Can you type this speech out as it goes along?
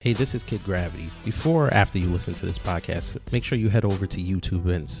Hey, this is Kid Gravity. Before or after you listen to this podcast, make sure you head over to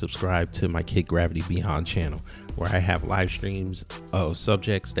YouTube and subscribe to my Kid Gravity Beyond channel, where I have live streams of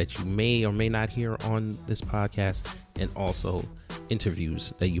subjects that you may or may not hear on this podcast, and also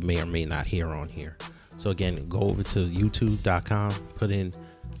interviews that you may or may not hear on here. So again, go over to youtube.com, put in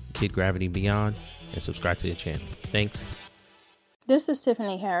Kid Gravity Beyond, and subscribe to the channel. Thanks. This is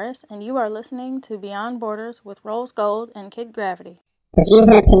Tiffany Harris, and you are listening to Beyond Borders with Rose Gold and Kid Gravity. The views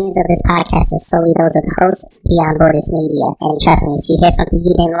and opinions of this podcast are solely those of the host, Beyond Borders Media. And trust me, if you hear something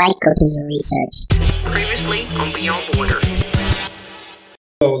you didn't like, go do your research. Previously on Beyond Borders.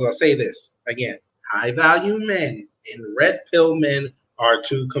 I'll say this again. High value men and red pill men are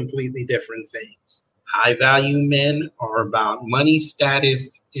two completely different things. High value men are about money,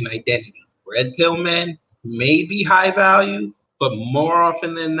 status, and identity. Red pill men may be high value, but more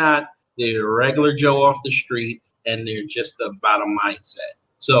often than not, they're a regular Joe off the street, and they're just about a mindset.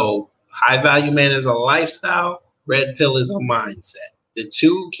 So high value man is a lifestyle, red pill is a mindset. The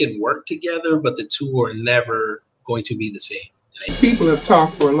two can work together, but the two are never going to be the same. People have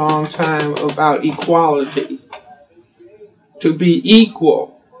talked for a long time about equality, to be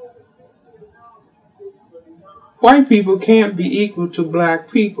equal. White people can't be equal to black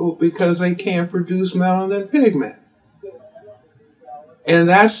people because they can't produce melanin pigment. And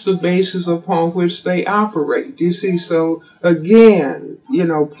that's the basis upon which they operate. You see, so again,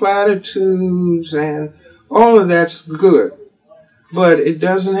 platitudes and all of that's good. But it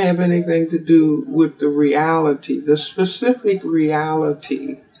doesn't have anything to do with the reality, the specific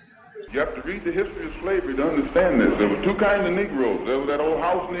reality. You have to read the history of slavery to understand this. There were two kinds of Negroes. There was that old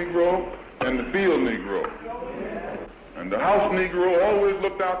house Negro and the field Negro. And the house Negro always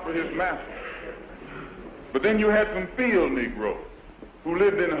looked out for his master. But then you had some field Negroes who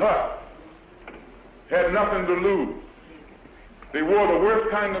lived in huts, had nothing to lose. They wore the worst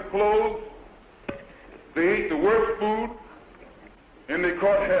kind of clothes, they ate the worst food, and they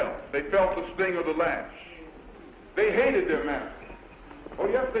caught hell. They felt the sting of the lash. They hated their master. Oh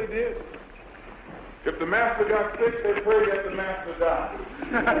yes, they did. If the master got sick, they prayed that the master died.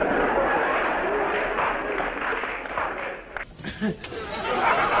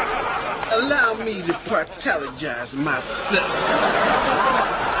 Allow me to partologize myself.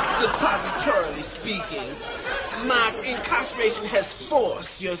 Suppositorily speaking, my incarceration has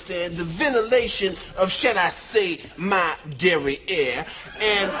forced, you understand, the ventilation of, shall I say, my dairy air.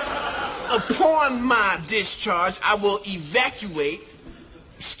 And upon my discharge, I will ejaculate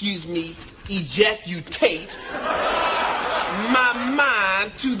my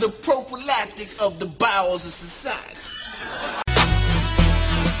mind to the prophylactic of the bowels of society.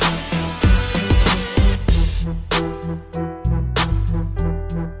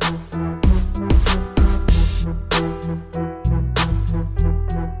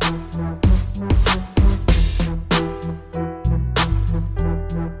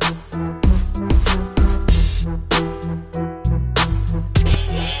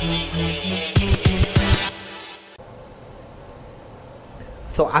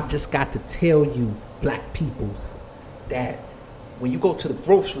 So I just got to tell you, black peoples, that when you go to the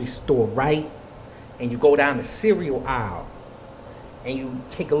grocery store, right, and you go down the cereal aisle, and you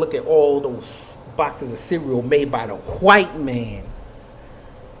take a look at all those boxes of cereal made by the white man,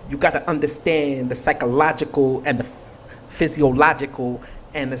 you got to understand the psychological and the physiological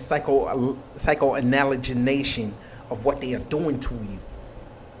and the psychoanalyzation of what they are doing to you.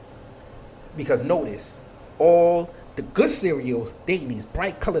 Because notice, all the good cereals, they in these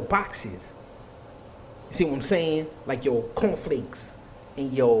bright colored boxes. You see what I'm saying? Like your cornflakes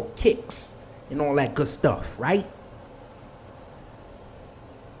and your Kicks and all that good stuff, right?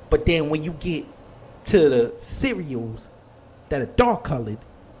 But then when you get to the cereals that are dark colored,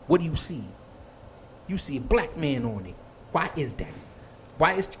 what do you see? You see a black man on it. Why is that?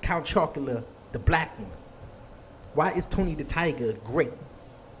 Why is Count Chocula the black one? Why is Tony the Tiger great?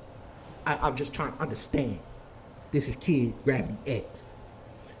 I'm just trying to understand. This is Kid Gravity X.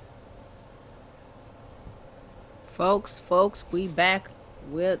 Folks, we back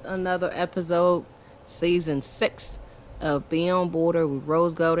with another episode, season 6 of Beyond Border with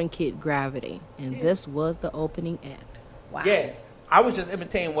Rose Gold and Kid Gravity. And this was the opening act. Wow. Yes, I was just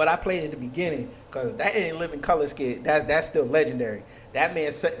imitating what I played in the beginning, because that ain't Living Color skit. That's still legendary. That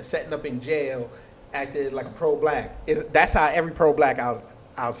man setting up in jail, acted like a pro-black. That's how every pro-black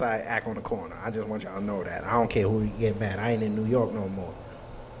outside act on the corner. I just want y'all to know that. I don't care who you get mad. I ain't in New York no more.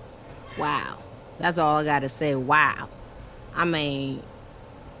 Wow. That's all I got to say. Wow. I mean,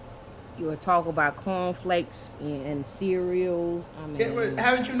 you were talking about cornflakes and cereals. I mean,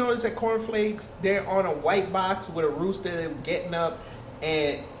 haven't you noticed that cornflakes, they're on a white box with a rooster getting up,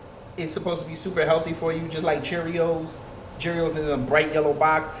 and it's supposed to be super healthy for you, just like Cheerios. Cheerios is in a bright yellow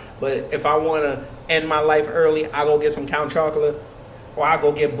box, but if I want to end my life early, I go get some Count Chocolate, or I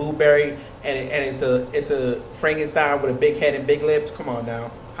go get Blueberry, and it's a Frankenstein with a big head and big lips. Come on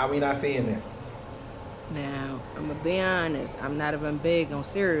now, how we not seeing this? Now, I'm going to be honest. I'm not even big on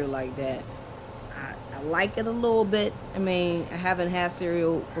cereal like that. I like it a little bit. I mean, I haven't had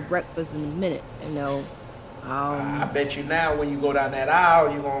cereal for breakfast in a minute, you know. I bet you now when you go down that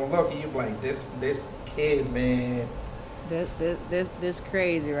aisle, you're going to look and you're like, this kid, man. This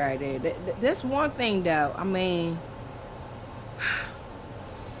crazy right there. This one thing, though, I mean,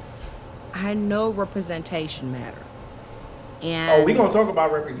 I know representation matter. And we're going to talk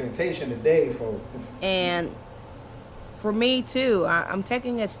about representation today, folks. And for me, too, I'm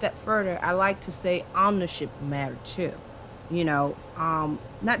taking it a step further. I like to say ownership matter, too. You know,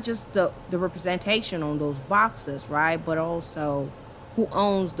 not just the representation on those boxes, right? But also who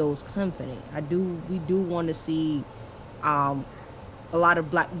owns those companies. We do want to see a lot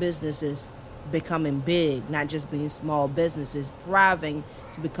of black businesses becoming big, not just being small businesses, thriving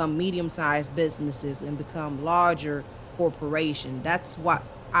to become medium-sized businesses and become larger corporation. That's what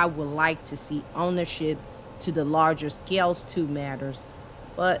I would like to see. Ownership to the larger scales too matters.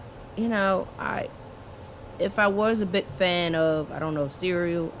 But, you know, if I was a big fan of, I don't know,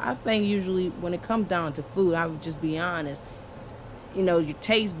 cereal, I think usually when it comes down to food, I would just be honest. You know, your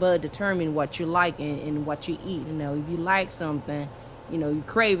taste bud determine what you like and what you eat. You know, if you like something, you know, you're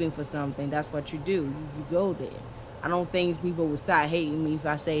craving for something, that's what you do. You go there. I don't think people would start hating me if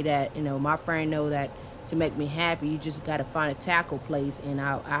I say that, you know, my friend know that to make me happy, you just got to find a taco place and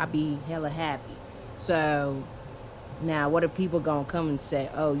I'll be hella happy. So now what are people going to come and say,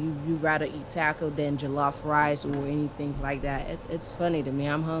 oh, you rather eat taco than jollof rice or anything like that? It's funny to me.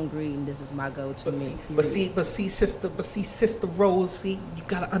 I'm hungry and this is my go-to meal. But see, Sister Rose, see, you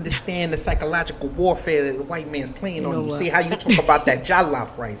got to understand the psychological warfare that the white man's playing on you. See how you talk about that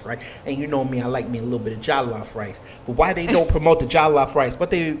jollof rice, right? And you know me, I like me a little bit of jollof rice. But why they don't promote the jollof rice,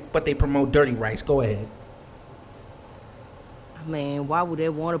 but they promote dirty rice? Go ahead. I mean, why would they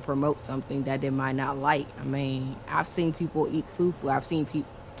want to promote something that they might not like? I mean, I've seen people eat fufu.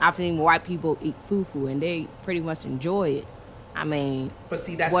 I've seen white people eat fufu, and they pretty much enjoy it. I mean, but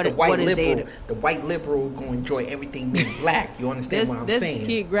see, that's the white liberal. The white liberal gonna enjoy everything being black. You understand what I'm saying? This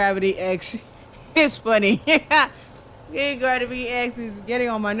Kid Gravity X is funny. Kid Gravity X is getting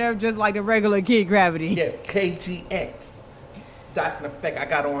on my nerve just like the regular Kid Gravity. Yes, KGX. That's an effect. I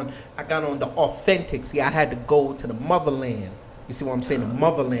got on the authentic. See, I had to go to the motherland. You see what I'm saying? The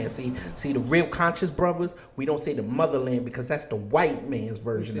motherland. See the real conscious brothers, we don't say the motherland because that's the white man's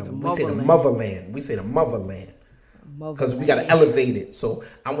version of it. We say the motherland. We say the motherland. Because we got to elevate it. So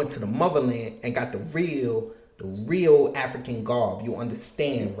I went to the motherland and got the real African garb. You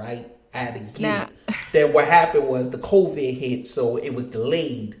understand, right? I had to get it. Then what happened was the COVID hit, so it was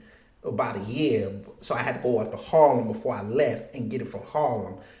delayed about a year. So I had to go out to Harlem before I left and get it from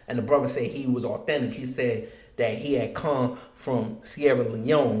Harlem. And the brother said he was authentic. He said that he had come from Sierra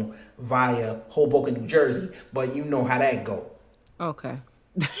Leone via Hoboken, New Jersey. But you know how that go. Okay.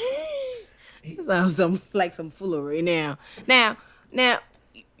 Sounds like some foolery now. Now,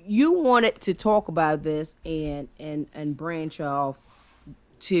 you wanted to talk about this and branch off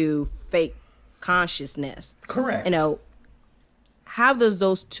to fake consciousness. Correct. You know, how does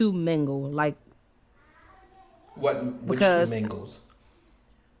those two mingle? Like, which two mingles?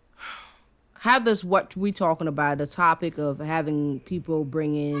 How does what we talking about, the topic of having people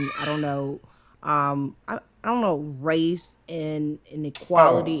bring in, I don't know, race and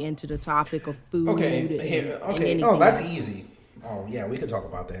inequality into the topic of food? Okay. Oh, that's easy. Oh, yeah, we could talk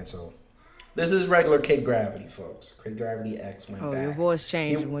about that. So, this is regular Kid Gravity, folks. Kid Gravity X went back. Oh, your voice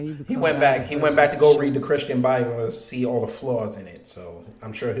changed when you become. He went back. He went back to go read the Christian Bible and see all the flaws in it. So,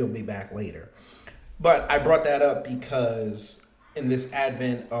 I'm sure he'll be back later. But I brought that up because in this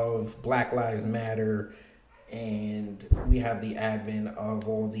advent of Black Lives Matter, and we have the advent of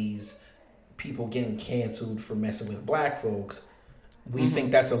all these people getting canceled for messing with black folks, we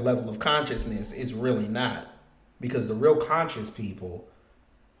think that's a level of consciousness. It's really not. Because the real conscious people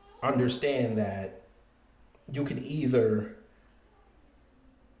understand that you can either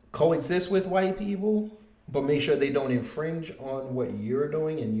coexist with white people, but make sure they don't infringe on what you're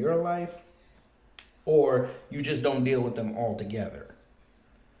doing in your life, or you just don't deal with them altogether.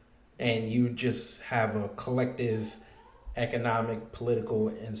 And you just have a collective economic, political,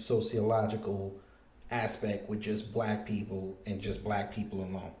 and sociological aspect with just black people and just black people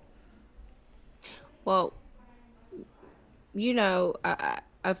alone. Well, you know,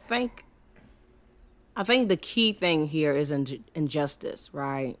 I think the key thing here is injustice,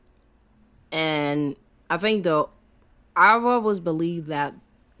 right? And I think I've always believed that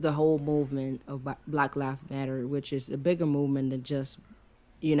the whole movement of Black Lives Matter, which is a bigger movement than just,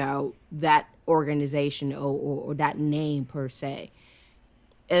 that organization or that name per se,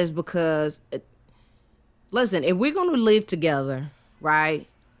 is because, listen, if we're going to live together, right,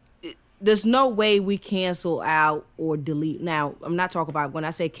 there's no way we cancel out or delete. Now, I'm not talking about, when I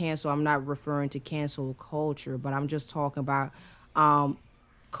say cancel, I'm not referring to cancel culture, but I'm just talking about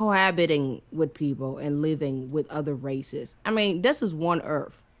cohabiting with people and living with other races. I mean, this is one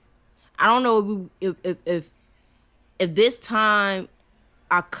earth. I don't know if this time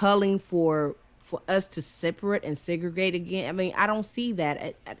are calling for us to separate and segregate again. I mean, I don't see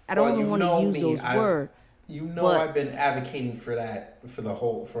that. I don't even want to use those words. I've been advocating for that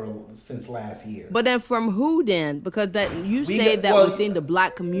since last year. But then from who then? Because within the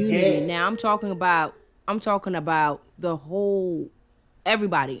black community. Yes. Now I'm talking about the whole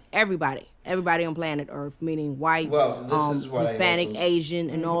everybody on planet Earth, meaning white, Hispanic, Asian,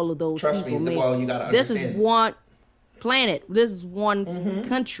 and all of those people. Trust me, you gotta understand. This is one planet. This is one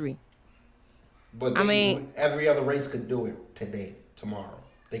country. But every other race could do it today, tomorrow.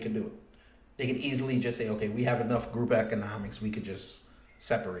 They could do it. They could easily just say, okay, we have enough group economics, we could just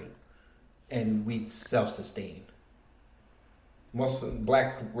separate and we self-sustain. Most of the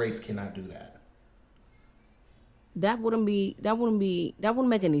black race cannot do that. That wouldn't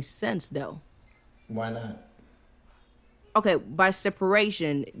make any sense though. Why not? Okay, by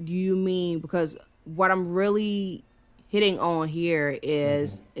separation, do you mean, because what I'm really hitting on here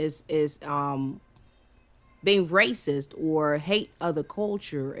is being racist or hate other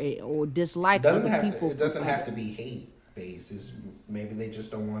culture or dislike other people. It doesn't have to be hate based. Maybe they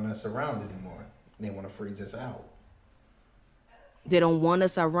just don't want us around anymore. They want to freeze us out. They don't want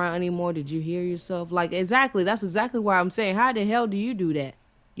us around anymore. Did you hear yourself? Like, exactly. That's exactly why I'm saying, how the hell do you do that?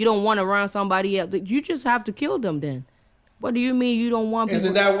 You don't want around somebody else. You just have to kill them then. What do you mean you don't want people?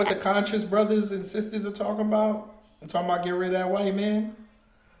 Isn't that what the conscious brothers and sisters are talking about? They're talking about get rid of that white man?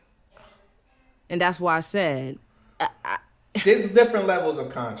 And that's why I said... There's different levels of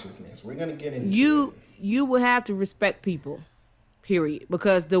consciousness. We're going to get into it. You will have to respect people, period.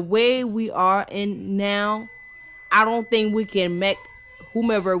 Because the way we are in now, I don't think we can make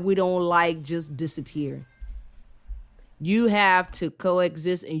whomever we don't like just disappear. You have to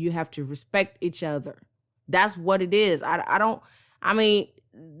coexist and you have to respect each other. That's what it is.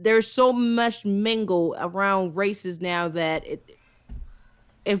 There's so much mingle around races now that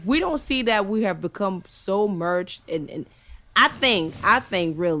if we don't see that, we have become so merged. And I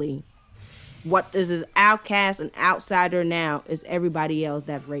think really what is outcast and outsider now is everybody else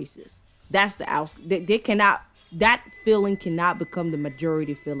that's racist. That's the that feeling cannot become the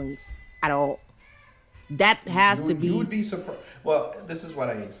majority feelings at all. That has to be. You would be surprised. Well, this is what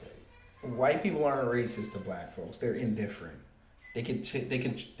I say. White people aren't racist to black folks. They're indifferent. They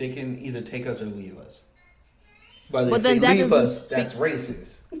can either take us or leave us. But if they leave us, that's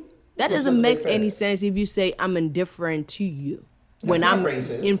racist. That doesn't make any sense if you say I'm indifferent to you. When I'm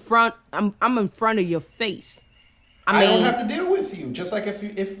racist. I'm in front of your face. I don't have to deal with you. Just like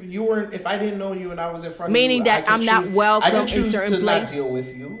if I didn't know you and I was in front of you, meaning that I'm not welcome in certain places. Not deal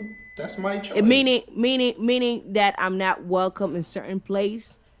with you. That's my choice. Meaning that I'm not welcome in certain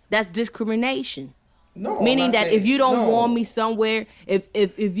place. That's discrimination. No. Meaning that if you don't want me somewhere, if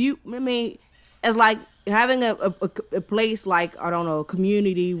you, it's like having a place like, I don't know, a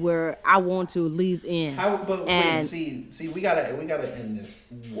community where I want to live in. See, we gotta end this.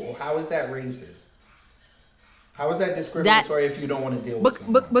 How is that racist? How is that discriminatory if you don't want to deal with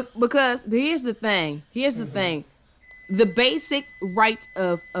someone? Because here's the thing. The basic rights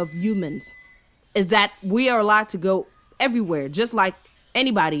of humans is that we are allowed to go everywhere, just like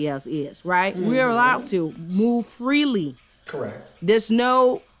anybody else is, right? Mm-hmm. We are allowed to move freely. Correct. There's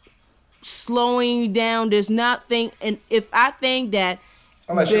no slowing down. There's nothing. And if I think that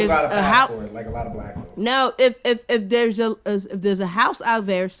unless you got a passport, like a lot of black folks. No, if there's a house out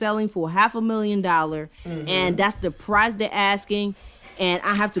there selling for $500,000, mm-hmm. and that's the price they're asking, and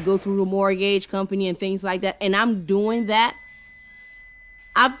I have to go through the mortgage company and things like that, and I'm doing that,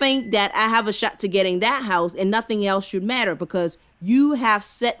 I think that I have a shot to getting that house, and nothing else should matter because you have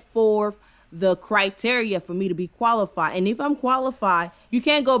set forth the criteria for me to be qualified. And if I'm qualified, you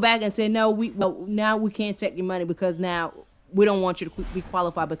can't go back and say, now we can't take your money because now we don't want you to be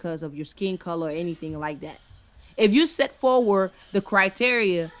qualified because of your skin color or anything like that. If you set forward the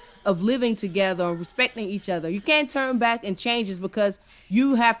criteria of living together and respecting each other, you can't turn back and change it because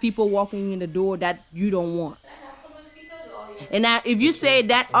you have people walking in the door that you don't want. And now if you say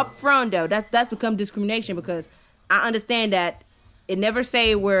that up front, though, that's become discrimination because I understand that It never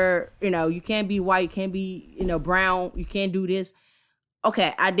say where, you can't be white, you can't be, brown, you can't do this.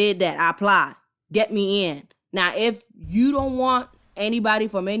 Okay, I did that. I applied. Get me in. Now, if you don't want anybody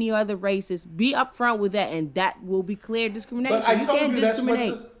from any other races, be upfront with that, and that will be clear discrimination. But I you told can't you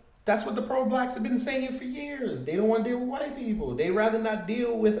discriminate. That's what the pro-blacks have been saying for years. They don't want to deal with white people. They rather not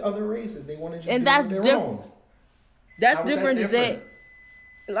deal with other races. They want to just deal with their own. That's different to say,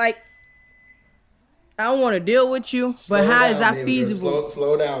 like, I don't want to deal with you, but how is that feasible?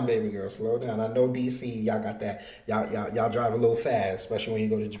 Slow down, baby girl. Slow down. I know DC, y'all got that. Y'all drive a little fast, especially when you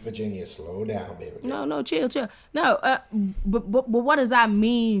go to Virginia. Slow down, baby girl. No, chill. No, but what does that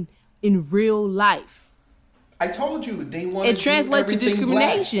mean in real life? I told you they want. It translates to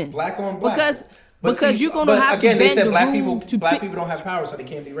discrimination. Black on black. Because you're gonna have to bend the rule. Again, they said black people don't have power, so they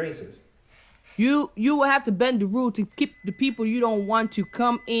can't be racist. You will have to bend the rule to keep the people you don't want to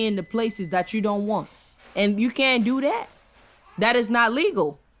come in the places that you don't want. And you can't do that. That is not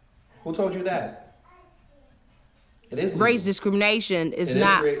legal. Who told you that? It is legal. Race discrimination is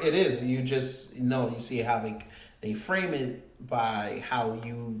not. It is. You just you see how they frame it by how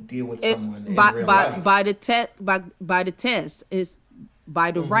you deal with someone in real life. By the test, it's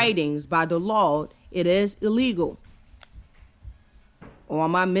by the writings, by the law, it is illegal. Or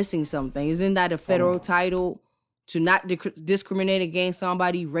am I missing something? Isn't that a federal title to not discriminate against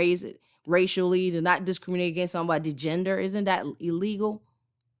somebody racially, to not discriminate against somebody gender? Isn't that illegal?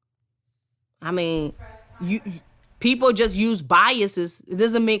 I mean, people just use biases. It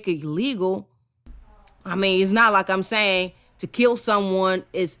doesn't make it illegal. I mean, it's not like I'm saying to kill someone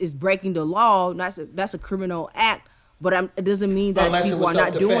is breaking the law. That's a criminal act, but it doesn't mean that people are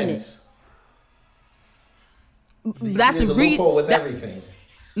not doing it. That's a loophole with everything.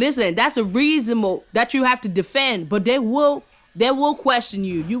 Listen, that's a reasonable that you have to defend, but they will question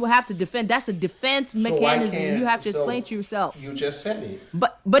you. You will have to defend. That's a defense mechanism. You have to explain to yourself. You just said it.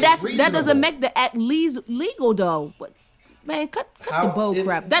 But that doesn't make the act legal though. But man, cut the bull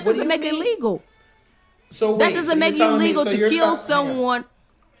crap. That doesn't make it legal. So that doesn't make it illegal to kill someone.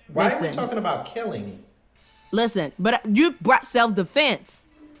 Why are we talking about killing? Listen, but you brought self-defense.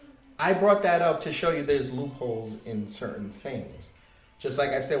 I brought that up to show you there's loopholes in certain things. Just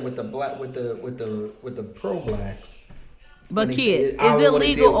like I said with the pro-blacks. But kid, is it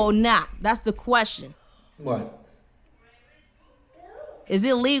legal or not? That's the question. What? Is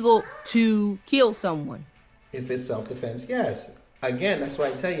it legal to kill someone? If it's self-defense, yes. Again, that's why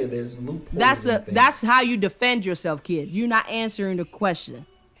I tell you there's loopholes. That's how you defend yourself, kid. You're not answering the question.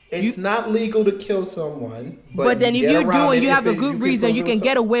 It's not legal to kill someone. But then if you do and you have a good reason, you can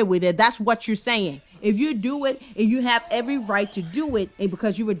get away with it. That's what you're saying. If you do it and you have every right to do it, and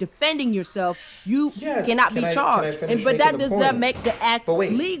because you were defending yourself, you cannot be charged. But that does not make the act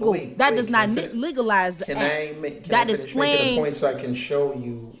legal. That does not legalize the act. That is plain. The point so I can show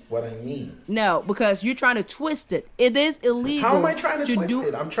you what I mean. No, because you're trying to twist it. It is illegal. How am I trying to twist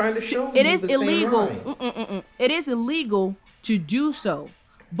it? I'm trying to show you. It is illegal. It is illegal to do so.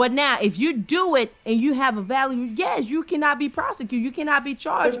 But now, if you do it and you have a value, yes, you cannot be prosecuted. You cannot be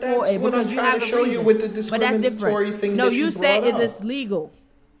charged for it because you have a reason. You with the discriminatory thing. No, you said it is legal,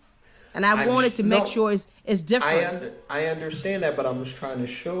 and I wanted to make sure it's different. I understand that, but I'm just trying to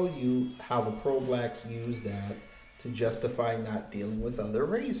show you how the pro-blacks use that to justify not dealing with other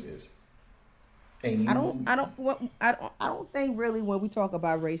races. And I don't think really when we talk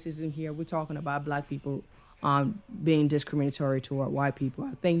about racism here, we're talking about black people. Being discriminatory toward white people.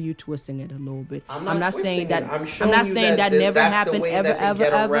 I think you're twisting it a little bit. I'm not saying that. I'm not saying that never happened ever.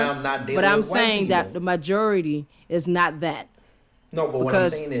 But I'm saying that the majority is not that. No, but what I'm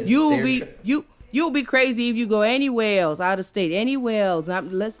saying is you'll be crazy if you go anywhere else, out of state, anywhere else.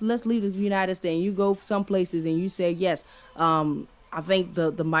 Let's leave the United States and you go some places and you say yes. I think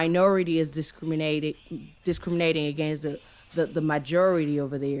the minority is discriminating against the majority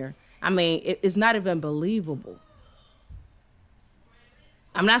over there. I mean, it's not even believable.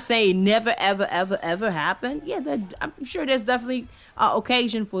 I'm not saying never, ever, ever, ever happened. Yeah, I'm sure there's definitely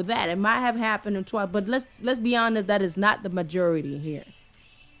occasion for that. It might have happened twice, but let's be honest. That is not the majority here.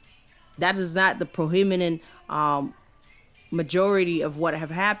 That is not the prohibiting majority of what have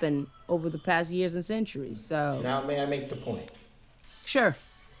happened over the past years and centuries. So now, may I make the point? Sure.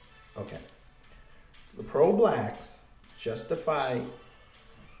 Okay. The pro-blacks justify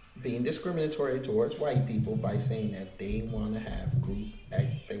being discriminatory towards white people by saying that they want to have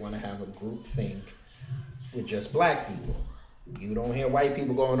a group think with just black people. You don't hear white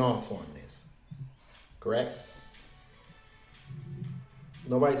people going off on this, correct?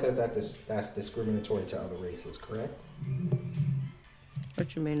 Nobody says that that's discriminatory to other races, correct?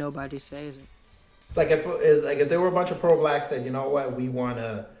 What you mean nobody says it? Like if there were a bunch of pro-blacks that, you know what, we want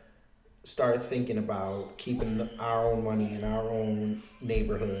to start thinking about keeping our own money in our own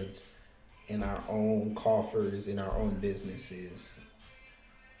neighborhoods, in our own coffers, in our own businesses,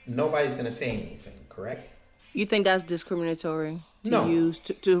 nobody's going to say anything, correct? You think that's discriminatory to No. use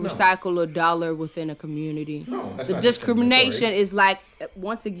to recycle a dollar within a community? No, that's the not discrimination is like,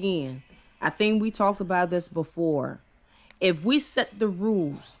 once again, I think we talked about this before. If we set the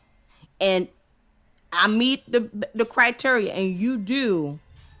rules and I meet the criteria and you do,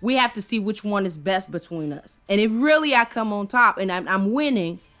 we have to see which one is best between us. And if really I come on top and I'm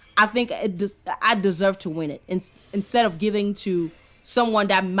winning, I think I deserve to win it instead of giving to someone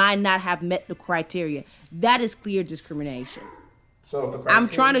that might not have met the criteria. That is clear discrimination. So if the I'm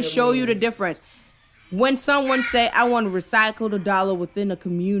trying to show you the difference. When someone say, I want to recycle the dollar within a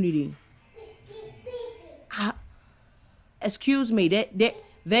community, excuse me,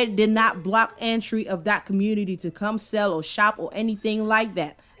 they did not block entry of that community to come sell or shop or anything like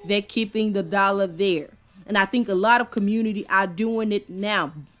that. They're keeping the dollar there. And I think a lot of community are doing it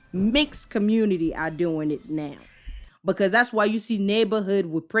now. Mixed community are doing it now. Because that's why you see neighborhood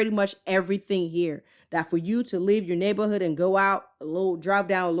with pretty much everything here. That for you to leave your neighborhood and go out drive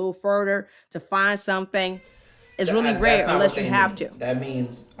down a little further to find something is really rare unless you have to. That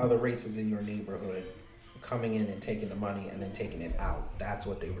means other races in your neighborhood coming in and taking the money and then taking it out. That's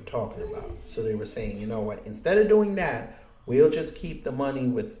what they were talking about. So they were saying, you know what, instead of doing that, we'll just keep the money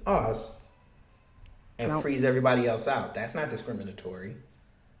with us and freeze everybody else out. That's not discriminatory.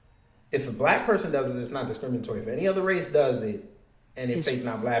 If a black person does it, it's not discriminatory. If any other race does it, and it's facing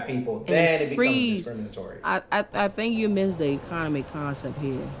out black people, then it becomes discriminatory. I think you missed the economy concept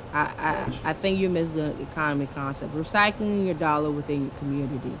here. I think you missed the economy concept. Recycling your dollar within your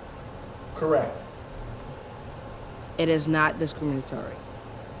community. Correct. It is not discriminatory.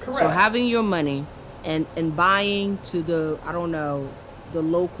 Correct. So having your money and buying to the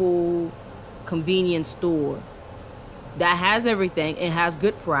local convenience store that has everything and has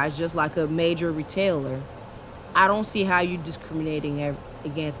good price, just like a major retailer, I don't see how you're discriminating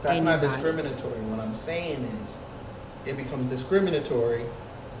against anybody. That's not discriminatory. What I'm saying is it becomes discriminatory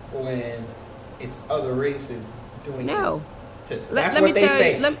when it's other races doing it. That's what they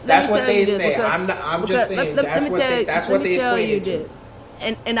say. That's what they say. I'm just saying that's what they equate to.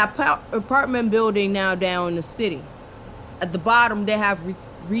 An apartment building now down in the city, at the bottom they have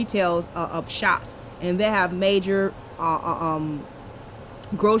retails of shops, and they have major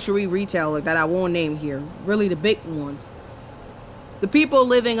grocery retailer that I won't name here, really the big ones. The people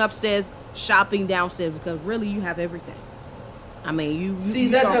living upstairs shopping downstairs because really you have everything. I mean,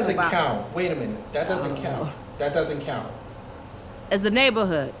 that doesn't count. Wait a minute, that doesn't count. That doesn't count. As a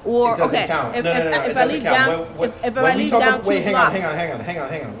neighborhood, or it doesn't count. If I leave down, if I leave down 2 blocks.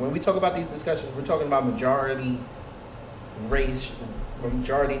 Hang on. When we talk about these discussions, we're talking about majority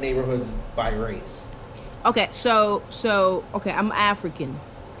neighborhoods by race. Okay, so I'm African,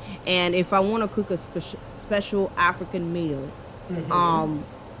 and if I want to cook a special African meal,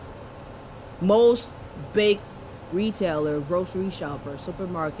 most big retailer, grocery shopper,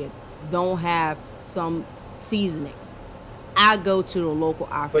 supermarket don't have some seasoning. I go to the local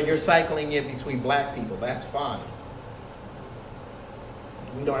African. But you're cycling it between black people. That's fine.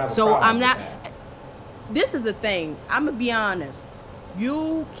 We don't have a problem. So I'm not. This is the thing. I'm gonna be honest.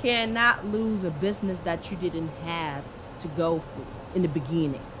 You cannot lose a business that you didn't have to go for in the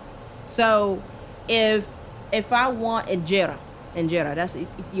beginning. So if I want injera, that's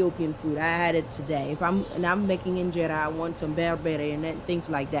Ethiopian food. I had it today. If I'm making injera, I want some berbere and things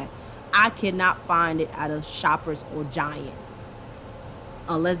like that. I cannot find it at a Shoppers or Giant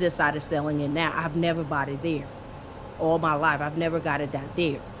unless they started selling it now. I've never bought it there. All my life, I've never got it that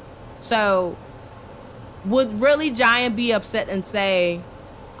there. So would really Giant be upset and say,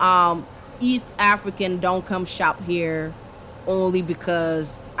 East African don't come shop here only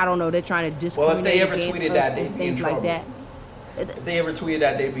because, I don't know, they're trying to discriminate against us? Well, if they ever tweeted that, they'd be in trouble. Like that. If they ever tweeted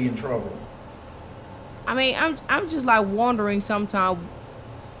that, they'd be in trouble. I mean, I'm just like wondering sometimes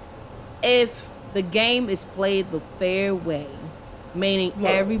if the game is played the fair way, meaning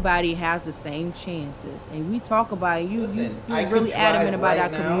everybody has the same chances. And we talk about you're really adamant about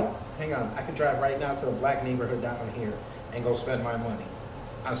that community. Hang on, I could drive right now to the black neighborhood down here and go spend my money.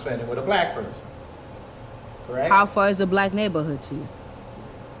 I'm spending with a black person. Correct? How far is the black neighborhood to you?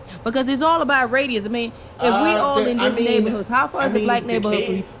 Because it's all about radius. I mean, if we all in this neighborhood, how far is the black neighborhood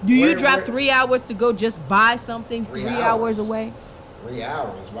for you? Do you drive 3 hours to go just buy something 3 hours away? 3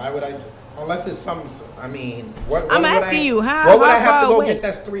 hours. Why would I? Unless it's some. I mean, what I'm asking you, what would I have to go get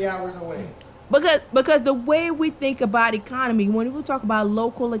that's 3 hours away? Because the way we think about economy, when we talk about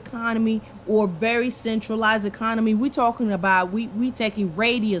local economy or very centralized economy, we talking about we taking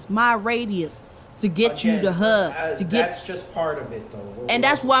my radius to get you the hub to get. That's just part of it, though. And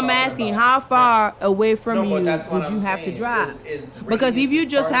that's why I'm asking, how far away from you would you have to drive? Because if you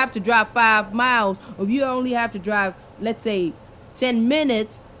just have to drive 5 miles, or if you only have to drive, let's say, 10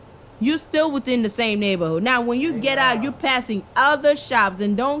 minutes, you're still within the same neighborhood. Now, when you get out, you're passing other shops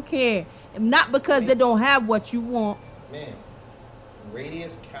and don't care. Not because they don't have what you want. Man,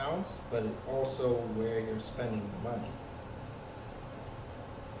 radius counts, but it also where you're spending the money.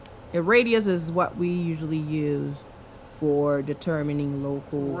 A radius is what we usually use for determining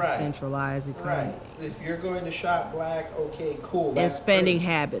local centralized economy. Right. If you're going to shop black, okay, cool. And spending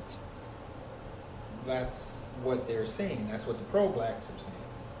habits. That's what they're saying. That's what the pro-blacks are saying.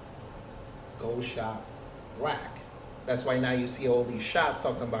 Go shop black. That's why now you see all these shops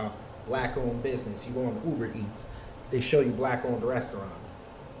talking about black-owned business. You go on Uber Eats, they show you black-owned restaurants.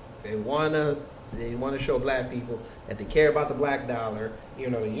 They wanna show black people that they care about the black dollar. You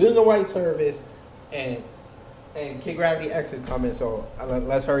know, they're using the white service, and Kid Gravity X is coming. So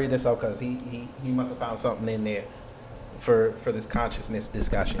let's hurry this up because he must have found something in there for this consciousness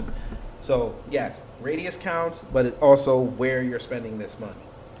discussion. So yes, radius counts, but it also where you're spending this money,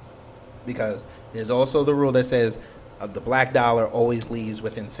 because there's also the rule that says the black dollar always leaves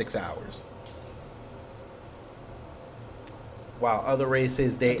within 6 hours, while other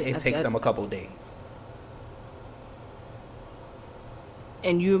races it takes them a couple days.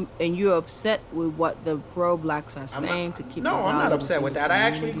 And you're upset with what the pro-blacks are saying to keep. No, I'm not upset with that. I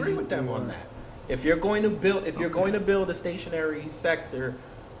actually agree with them on that. If you're going to build a stationary sector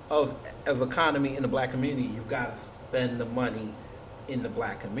of economy in the black community, you've got to spend the money in the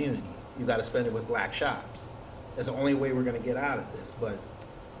black community. You got to spend it with black shops. That's the only way we're going to get out of this. But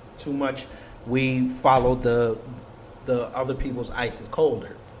too much, we follow the other people's ice is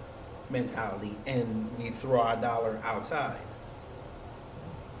colder mentality, and we throw our dollar outside.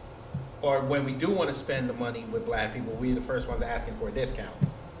 Or when we do want to spend the money with black people, we're the first ones asking for a discount.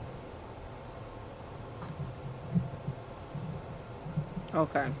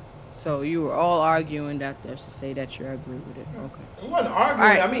 Okay. So you were all arguing that there's to say that you agree with it. Okay. I wasn't arguing.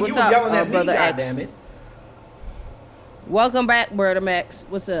 Right, I mean, you were yelling at me, goddammit. Welcome back, Brother Max.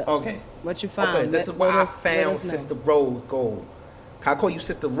 What's up? Okay. What you found? Okay, this is where I found Sister Rose Gold. Can I call you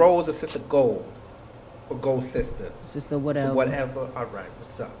Sister Rose or Sister Gold? Or Gold Sister? Sister whatever. So whatever. All right,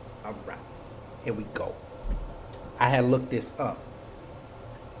 what's up? All right. Here we go. I had looked this up.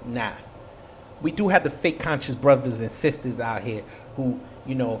 Nah. We do have the fake conscious brothers and sisters out here who,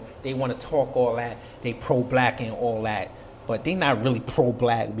 you know, they want to talk all that. They pro-black and all that. But they not really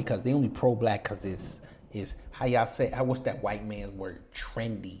pro-black because they only pro-black because it's how y'all say, what's that white man's word?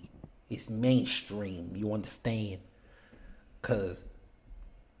 Trendy. It's mainstream. You understand? Because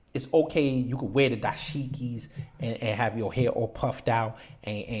it's okay, you could wear the dashikis and have your hair all puffed out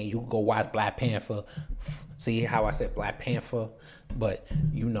and you can go watch Black Panther. See how I said Black Panther? But,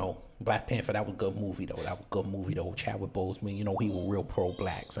 you know, Black Panther, that was a good movie, though. Chadwick Boseman, you know, he was real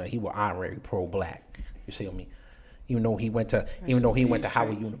pro-black. So he was honorary pro-black. You see what I mean? Even though he went to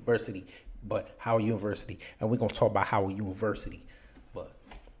Howard University. And we're going to talk about Howard University. But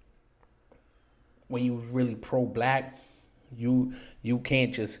when you really pro-black, you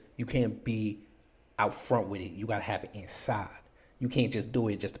can't be out front with it. You gotta have it inside. You can't just do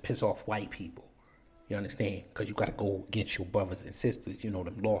it just to piss off white people. You understand? Because you gotta go against your brothers and sisters. You know,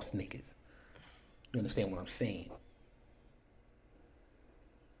 them lost niggas. You understand what I'm saying?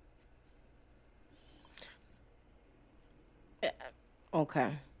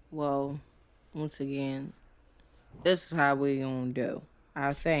 Okay. Well, once again, this is how we gonna do.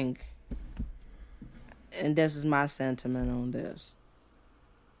 I think. And this is my sentiment on this.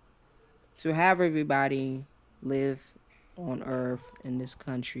 To have everybody live on Earth in this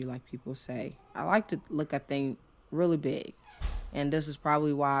country, like people say, I like to look at things really big. And this is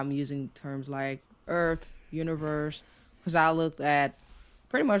probably why I'm using terms like Earth, universe, because I look at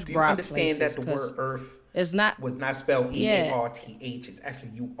pretty much broad places. Do you understand that the word Earth was not spelled E-A-R-T-H? It's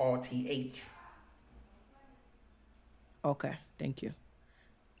actually U-R-T-H. Okay, thank you.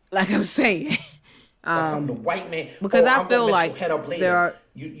 Like I was saying... That's something the white man. Because I feel like there are.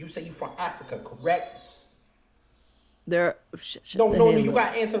 You say you from Africa, correct? There. No. You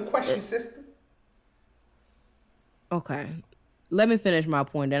gotta answer the question, sister. Okay, let me finish my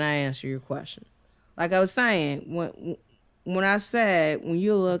point, then I answer your question. Like I was saying, when I said when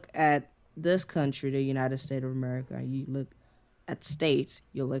you look at this country, the United States of America, you look at states,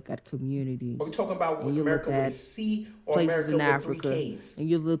 you look at communities. Are we talking about America with C or places America in with Africa, 3 Ks? and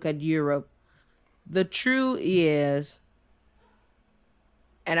you look at Europe. the truth is,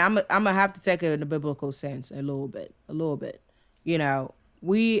 and I'm gonna have to take it in the biblical sense a little bit. You know,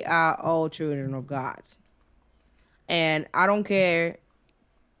 we are all children of God, and I don't care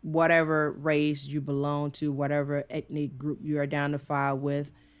whatever race you belong to, whatever ethnic group you are identified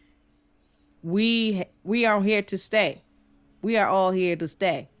with. We are here to stay. We are all here to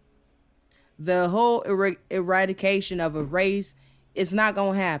stay. The whole eradication of a race is not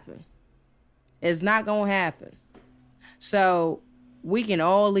gonna happen. It's not gonna happen. So we can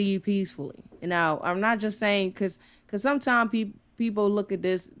all leave peacefully. You know, I'm not just saying because sometimes people look at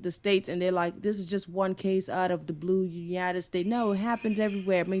the states and they're like, this is just one case out of the blue United States. No, it happens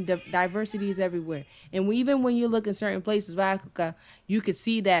everywhere. I mean, the diversity is everywhere. And even when you look in certain places of Africa, you could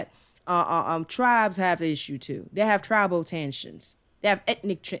see that tribes have the issue too. They have tribal tensions. They have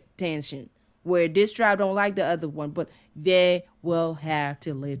ethnic tension where this tribe don't like the other one, but they will have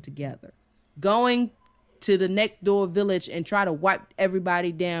to live together. Going to the next door village and try to wipe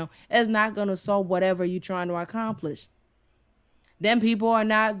everybody down is not going to solve whatever you're trying to accomplish. Them people are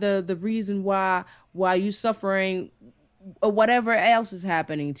not the reason why you're suffering or whatever else is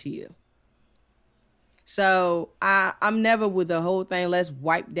happening to you. So I'm never with the whole thing, let's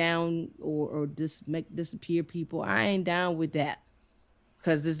wipe down or make disappear people. I ain't down with that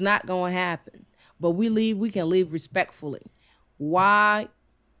because it's not going to happen. But we can live respectfully. Why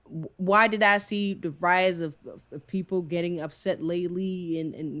did I see the rise of people getting upset lately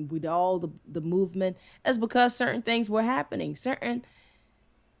and with all the movement? That's because certain things were happening.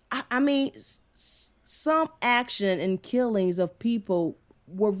 Some action and killings of people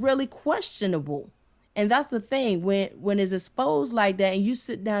were really questionable. And that's the thing, when it's exposed like that and you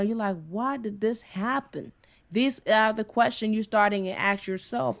sit down, you're like, why did this happen? These are the questions you're starting to ask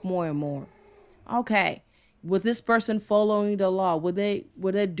yourself more and more. Okay, was this person following the law? Were they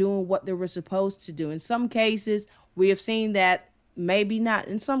doing what they were supposed to do? In some cases, we have seen that maybe not.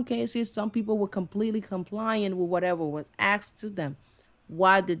 In some cases, some people were completely compliant with whatever was asked to them.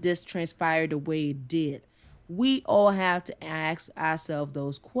 Why did this transpire the way it did? We all have to ask ourselves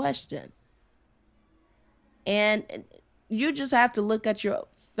those questions. And you just have to look at your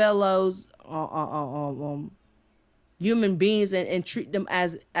fellows human beings and treat them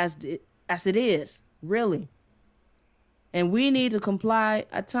as it is, really. And we need to comply.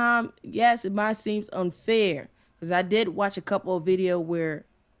 At times, yes, it might seem unfair. Because I did watch a couple of videos where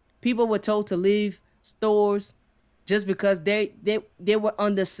people were told to leave stores just because they were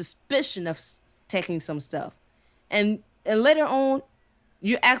under suspicion of taking some stuff. And later on,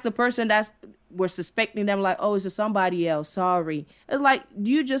 you ask the person that's were suspecting them, like, oh, it's just somebody else, sorry. It's like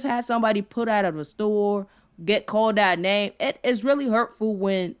you just had somebody put out of the store, get called out name. It's really hurtful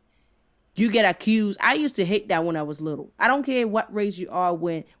when you get accused. I used to hate that when I was little. I don't care what race you are.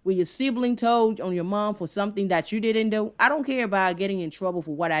 When your sibling told on your mom for something that you didn't do, I don't care about getting in trouble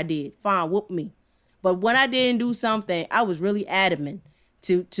for what I did. Fine, whoop me. But when I didn't do something, I was really adamant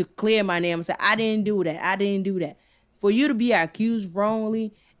to clear my name and say, I didn't do that. For you to be accused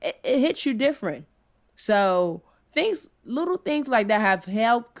wrongly, it hits you different. So little things like that have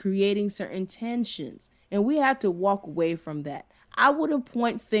helped creating certain tensions. And we have to walk away from that. I wouldn't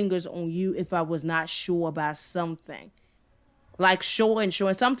point fingers on you if I was not sure about something. Like sure. And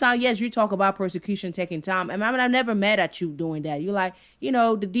sometimes, yes, you talk about persecution taking time. And I'm never mad at you doing that. You're like,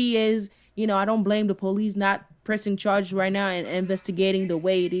 the D is, I don't blame the police not pressing charges right now and investigating the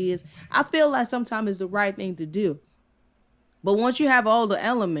way it is. I feel like sometimes it's the right thing to do. But once you have all the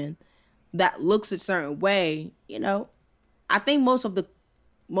element that looks a certain way, I think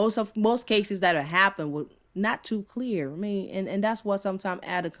most cases that have happened were not too clear. I mean, and that's what sometimes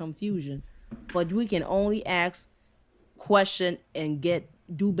add confusion. But we can only ask, question, and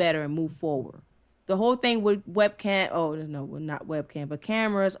do better and move forward. The whole thing with not webcam, but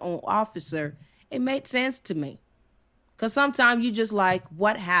cameras on officer, it made sense to me. Because sometimes you just like,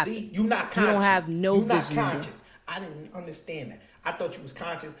 what happened? See, you're not conscious. You don't have no you're vision. Not conscious. I didn't understand that. I thought you was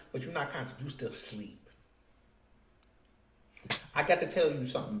conscious, but you're not conscious. You still sleep. I got to tell you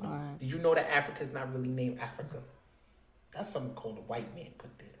something. Right. Did you know that Africa is not really named Africa? That's something called the white man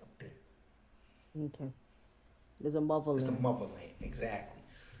put that up there. Okay. There's a motherland. It's a motherland, exactly.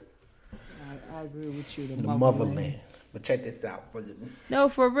 I agree with you. The motherland. But check this out. No,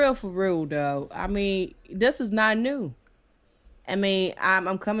 for real, though. I mean, this is not new. I mean,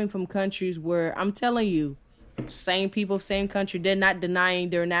 I'm coming from countries where I'm telling you, same people, same country, they're not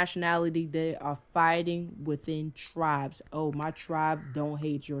denying their nationality. They are fighting within tribes. Oh, my tribe don't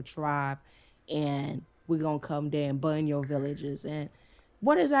hate your tribe, and we're going to come there and burn your villages. And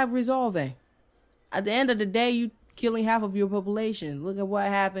what is that resolving? At the end of the day, you killing half of your population. Look at what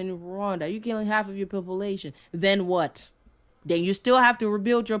happened in Rwanda. You're killing half of your population. Then what? Then you still have to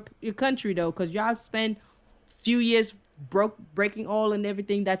rebuild your country, though, because y'all spend few years breaking all and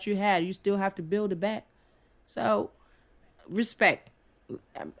everything that you had. You still have to build it back. So, respect.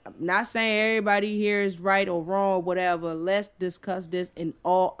 I'm not saying everybody here is right or wrong or whatever. Let's discuss this in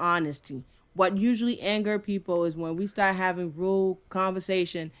all honesty. What usually anger people is when we start having real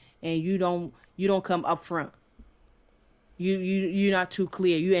conversation and you don't come up front. You're not too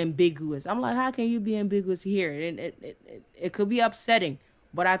clear. You're ambiguous. I'm like, how can you be ambiguous here? And it could be upsetting.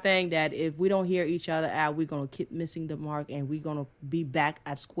 But I think that if we don't hear each other out, we're going to keep missing the mark and we're going to be back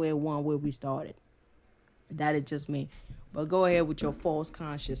at square one where we started. That is just me. But go ahead with your false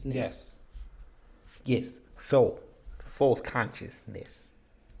consciousness. Yes. So, false consciousness.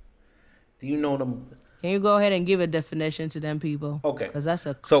 Do you know them? Can you go ahead and give a definition to them people? Okay. Because that's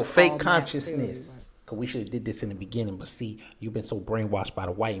a so fake consciousness. Because we should have did this in the beginning, but see, you've been so brainwashed by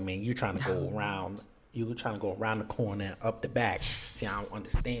the white man. You're trying to go around. You're trying to go around the corner, up the back. See, I don't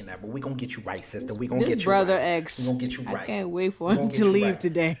understand that, but we're gonna get you right, sister. We're gonna get you right. Brother X. We're gonna get you right. I can't wait for him to leave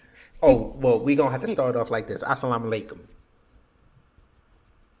today. Oh, well, we're gonna have to start off like this. Assalamu alaikum.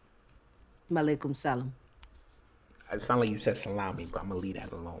 Malaikum salam. It sounds like you said salami, but I'm gonna leave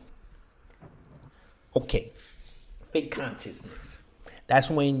that alone. Okay. Fake consciousness. That's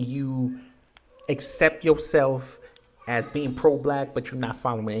when you accept yourself as being pro-black, but you're not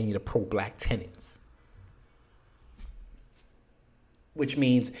following any of the pro-black tenets. Which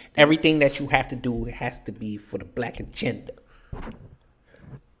means everything that you have to do has to be for the black agenda.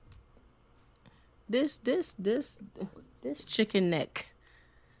 This chicken neck.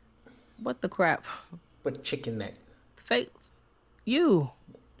 What the crap? What chicken neck? Fake.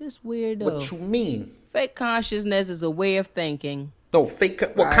 This weirdo. What you mean? Fake consciousness is a way of thinking. No, fake.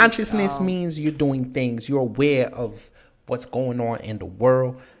 Well, right? Consciousness means you're doing things. You're aware of what's going on in the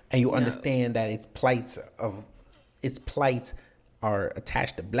world, and you understand that its plights are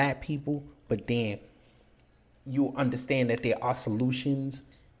attached to black people. But then you understand that there are solutions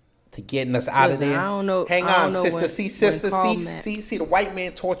to getting us out of there. I don't know. Hang on, sister. See, the white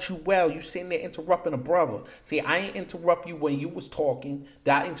man taught you well. You sitting there interrupting a brother. See, I ain't interrupt you when you was talking.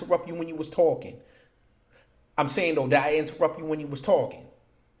 Did I interrupt you when you was talking? I'm saying, though, that I interrupt you when you was talking.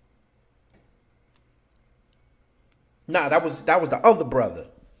 Nah, that was the other brother.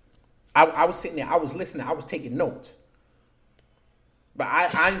 I was sitting there, I was listening, I was taking notes. But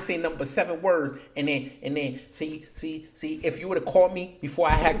I ain't saying nothing but 7 words. And then see, if you would have caught me before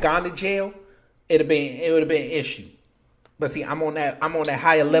I had gone to jail, it would have been an issue. But see, I'm on that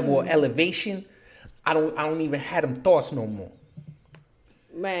higher level of elevation. I don't even have them thoughts no more.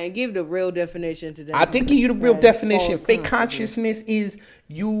 Man, give the real definition to that. I did give you the real definition. Fake consciousness is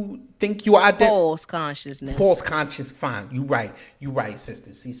you think you are false consciousness. False conscious. Fine, you right,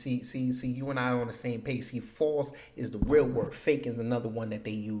 sister. See. You and I are on the same page. See, false is the real word. Fake is another one that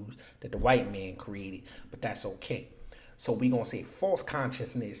they use that the white man created, but that's okay. So we gonna say false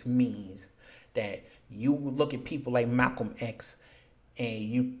consciousness means that you look at people like Malcolm X. And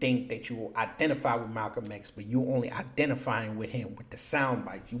you think that you will identify with Malcolm X, but you only identifying with him with the sound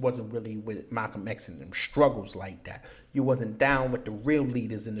bites. You wasn't really with Malcolm X and them struggles like that. You wasn't down with the real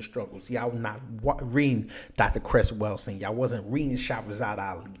leaders in the struggles. Y'all not reading Dr. Cresswell saying. Y'all wasn't reading Shahrazad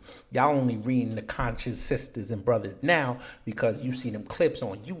Ali. Y'all only reading the conscious sisters and brothers now because you see them clips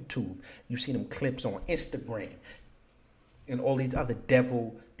on YouTube. You see them clips on Instagram and all these other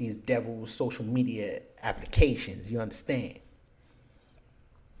devil social media applications. You understand?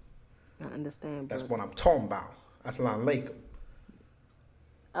 I understand, brother. That's what I'm talking about. Assalamu alaikum.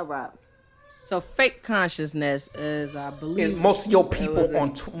 All right. So fake consciousness is, I believe, most of your people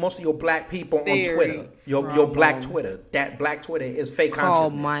most of your black people on Twitter, your black Twitter. That black Twitter is fake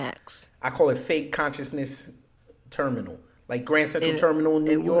consciousness. Max. I call it fake consciousness terminal. Like Grand Central Terminal in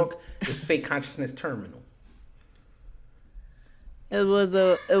New York is fake consciousness terminal. It was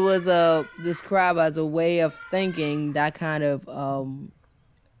described as a way of thinking that kind of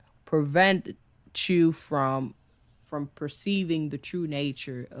prevent you from perceiving the true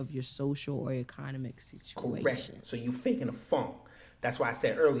nature of your social or economic situation. Correct. So you faking a funk. That's why I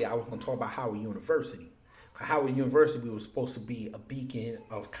said earlier I was going to talk about Howard University. Howard University was supposed to be a beacon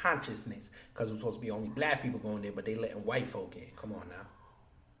of consciousness because it was supposed to be only black people going there, but they letting white folk in. Come on now.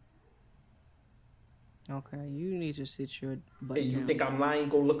 Okay, you need to sit your butt down. You think I'm lying?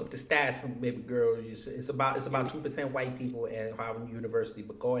 Go look up the stats, baby girl. It's about 2% white people at Howard University.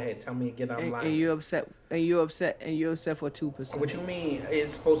 But go ahead, tell me again I'm lying. And you're upset for 2%. What you mean?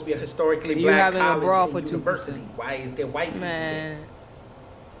 It's supposed to be a historically black college and university. Why is there white people there?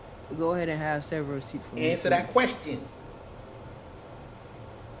 go ahead and have several receipts for Answer that question.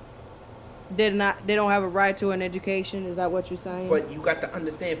 They don't have a right to an education. Is that what you're saying? But you got to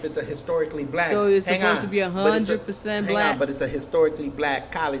understand if it's a historically black. So it's hang supposed on, to be but it's a- 100% hang black. on, but it's a historically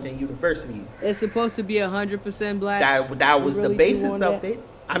black college and university. It's supposed to be 100% black. That You was really the do basis want of that? it.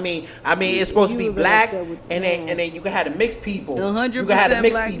 I mean, it's supposed to be You were really black, upset with and that. then you can have the mixed people. 100% You can have the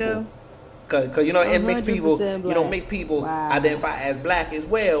mixed black, people. though? Cause you know, in mixed people, 100% you know, black. mixed people Wow. identify as black as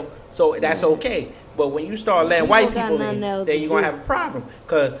well. So that's okay. But when you start letting We white don't got people nothing in, else then to you're gonna do. have a problem.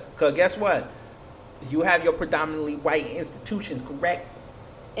 Cause guess what? You have your predominantly white institutions, correct?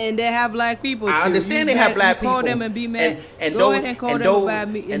 And they have black people too. I understand You they have mad- black you people. call them and be mad. And Go those, ahead and call and them those, about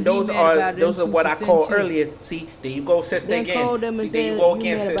me and and be those mad are about them those are what I 2% called too. earlier. See, there you go, sister Then again. call them See, and there you say go you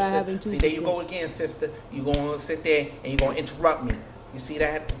again, mad about sister. having See, there you 2%. go again, sister. You gonna sit there and you gonna interrupt me. You see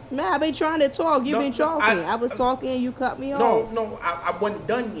that? Man, I've been trying to talk. You've No, been no, talking. I was talking and you cut me off. No, I wasn't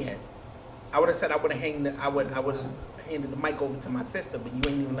done yet. I would have said I would have handed the mic over to my sister, but you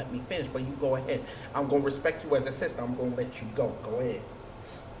ain't even let me finish. But you go ahead. I'm gonna respect you as a sister. I'm gonna let you go. Go ahead.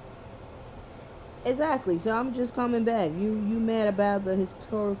 Exactly. So I'm just coming back. You mad about the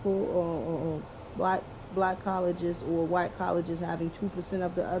historical black colleges or white colleges having 2%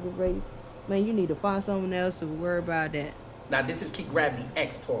 of the other race? Man, you need to find someone else to worry about that. Now this is Key Gravity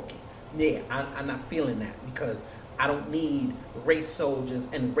X talking. Yeah, I'm not feeling that because I don't need race soldiers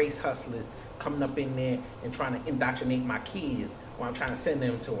and race hustlers coming up in there and trying to indoctrinate my kids while I'm trying to send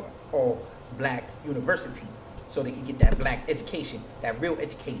them to an all black university so they can get that black education, that real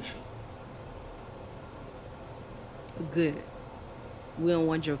education. Good. We don't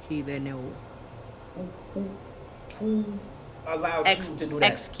want your kid there no. Who allowed you to do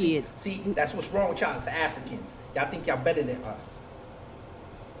that? Ex-kid. See, that's what's wrong with y'all. It's Africans. Y'all think y'all better than us.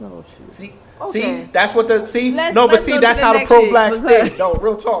 Oh shit. See, Okay. see, that's what the see. Let's no, but go see, to that's the how the next pro shit, blacks because- think. No,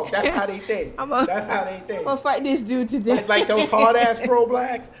 real talk. That's how they think. That's how they think. I'm gonna fight this dude today. Like those hard ass pro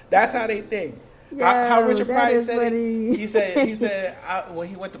blacks. That's how they think. How Richard Yo, Pryor that is said funny. it. He said when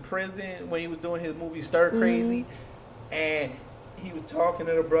he went to prison when he was doing his movie Stir Crazy, and he was talking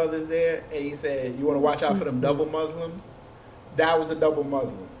to the brothers there, and he said, "You want to watch out for them double Muslims." That was a double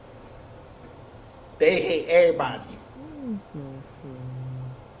Muslim. They hate everybody.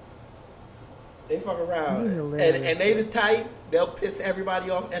 They fuck around, and they the type they'll piss everybody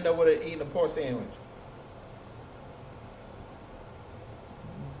off, end up with eating a pork sandwich.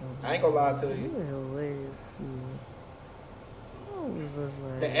 I ain't gonna lie to you.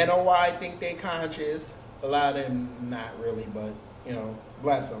 The NOI think they conscious. A lot of them not really, but you know,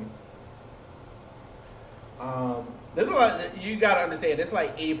 bless them. There's a lot. You gotta understand. There's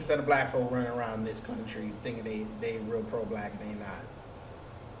like 80% of black folk running around this country thinking they real pro black and they not.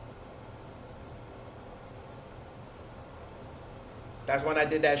 That's when I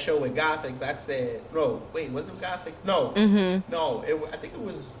did that show with Gothics. I said, no, wait, was it Gothics? No, no. I think it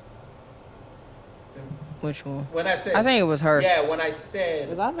was. Which one? When I said, I think it was her. Yeah, when I said,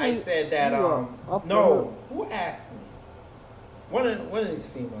 'Cause I said that. you were up the No, hook. who asked me? One of these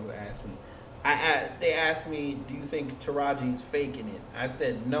females asked me. They asked me, do you think Taraji's faking it? I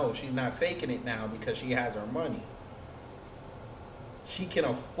said, no, she's not faking it now because she has her money. She can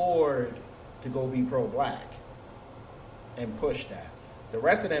afford to go be pro-black and push that. The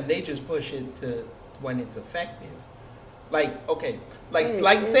rest of them, they just push it to when it's effective. Like, okay, like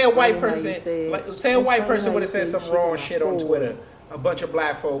say a white person, say a white person would have said some wrong shit on Twitter. A bunch of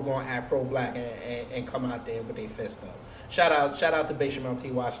black folk gonna act pro-black and come out there with their fist up. Shout out to Baishamel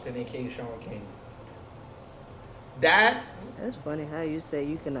T. Washington, aka Sean King. That's funny how you say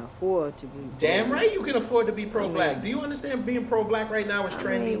you can afford to be. Damn right, you can afford to be pro-black. Do you understand being pro-black right now is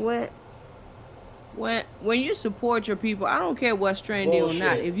trendy? When you support your people, I don't care what's trendy Bullshit. or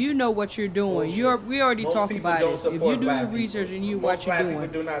not. If you know what you're doing, we already Most talked people about don't this. If you support do black your people. research and you Most what you're black people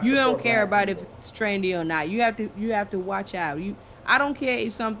doing, do not you don't support care black about if it's trendy or not. You have to watch out. I don't care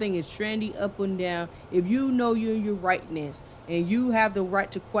if something is trendy up and down. If you know your rightness and you have the right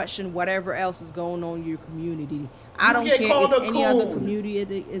to question whatever else is going on in your community, I don't care if any other community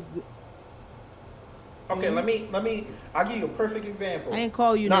is. Okay, let me. I'll give you a perfect example. I ain't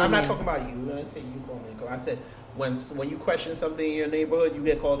call you. No, no I'm not name. talking about you. I didn't say you call me. I said when you question something in your neighborhood, you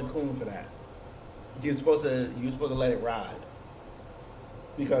get called a coon for that. You're supposed to let it ride.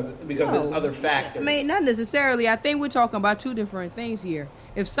 Because there's other factors. I mean, not necessarily. I think we're talking about two different things here.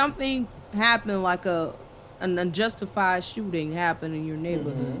 If something happened, like an unjustified shooting happened in your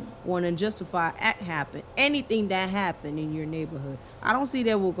neighborhood, or an unjustified act happened, anything that happened in your neighborhood, I don't see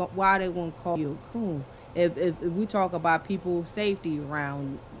why they won't call you a coon. If we talk about people's safety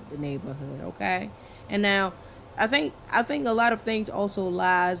around the neighborhood, okay? And now, I think a lot of things also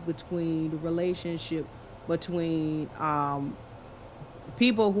lies between the relationship between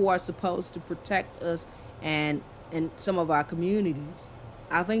people who are supposed to protect us and some of our communities.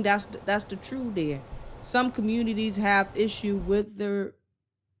 I think that's the truth there. Some communities have issue with the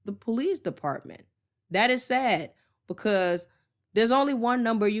police department. That is sad because there's only one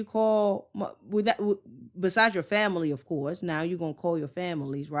number you call with that, besides your family, of course. Now you're gonna call your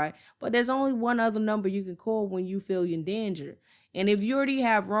families, right? But there's only one other number you can call when you feel you're in danger. And if you already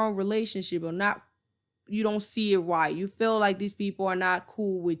have wrong relationship or not, you don't see it right, you feel like these people are not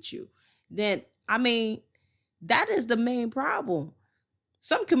cool with you, then I mean, that is the main problem.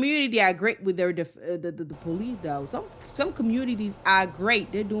 Some community are great with their the police though. Some communities are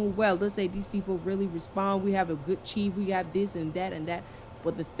great. They're doing well. Let's say these people really respond. We have a good chief. We have this and that and that.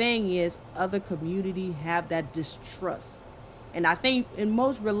 But the thing is, other communities have that distrust. And I think in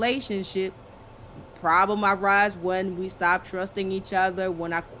most relationship, problem arises when we stop trusting each other,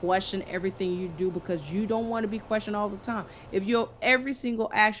 when I question everything you do because you don't want to be questioned all the time. If your every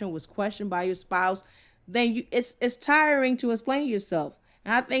single action was questioned by your spouse, then it's tiring to explain yourself.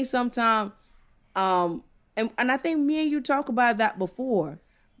 And I think sometimes, and I think me and you talk about that before.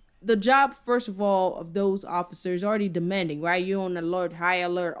 The job, first of all, of those officers already demanding, right? You're on alert, high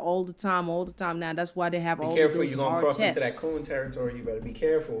alert all the time now. That's why they have all those hard tests. Be careful, you're going to cross into that coon territory. You better be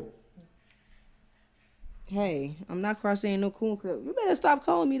careful. Hey, I'm not crossing no coon. You better stop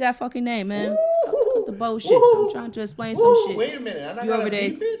calling me that fucking name, man. Cut the bullshit. I'm trying to explain some shit. Wait a minute. I'm not going to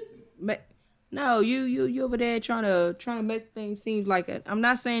beep it? No, you over there trying to make things seem like it. I'm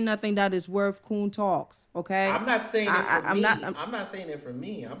not saying nothing that is worth coon talks. Okay. I'm not saying it for me. I'm not saying it for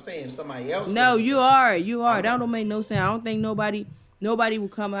me. I'm saying somebody else. No, you are. That don't make no sense. I don't think nobody will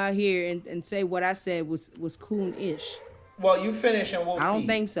come out here and say what I said was coon-ish. Well, you finish and we'll see. I don't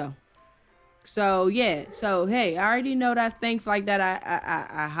think so. So yeah. So hey, I already know that things like that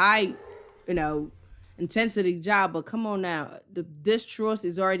I hide, intensity job, but come on now, the distrust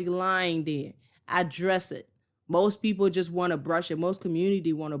is already lying there. Address it. Most people just want to brush it. Most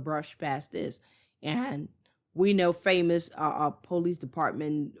community want to brush past this, and we know famous police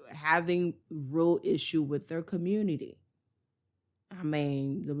department having real issue with their community. I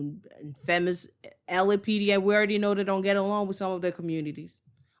mean, the famous LAPD, we already know they don't get along with some of their communities,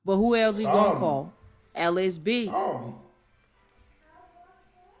 but who else you gonna call? LSB.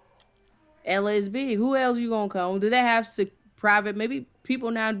 LSB. Who else you gonna call? Do they have private? Maybe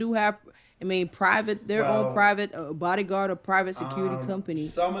people now do have. Private. Their own private bodyguard or private security company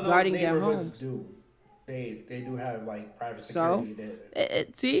some of those guarding their homes. Do. They do have like private security.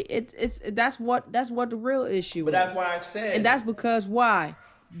 So that's what the real issue. But that's why I said. And that's because why?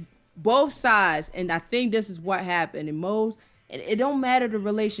 Both sides, and I think this is what happened. And most, it don't matter the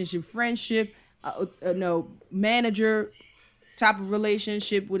relationship, friendship, manager type of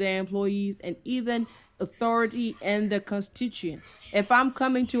relationship with their employees, and even authority and the constituent. If I'm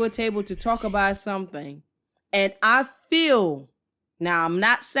coming to a table to talk about something and I feel, now I'm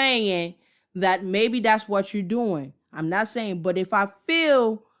not saying that maybe that's what you're doing. I'm not saying, but if I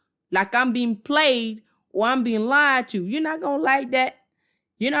feel like I'm being played or I'm being lied to, you're not going to like that.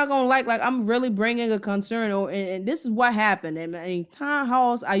 You're not going to like I'm really bringing a concern. And this is what happened. And in town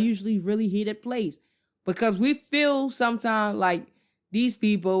halls are usually really heated place because we feel sometimes like these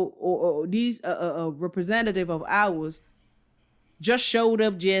people or these representative of ours just showed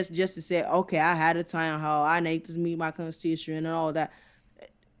up just to say, okay, I had a town hall, I need to meet my constituent and all that.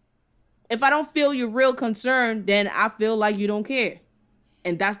 If I don't feel your real concern, then I feel like you don't care.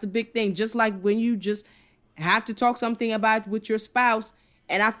 And that's the big thing. Just like when you just have to talk something about with your spouse,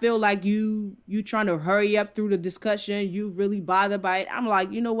 and I feel like you trying to hurry up through the discussion, you really bothered by it. I'm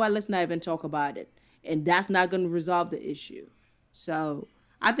like, you know what, let's not even talk about it. And that's not going to resolve the issue. So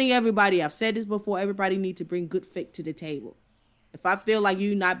I think I've said this before, everybody needs to bring good faith to the table. If I feel like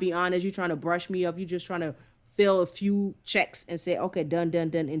you not be honest, you trying to brush me off, you just trying to fill a few checks and say, okay, done,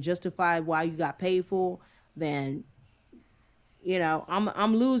 and justify why you got paid for, then,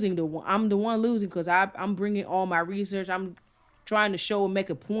 I'm losing. I'm the one losing because I'm bringing all my research. I'm trying to show and make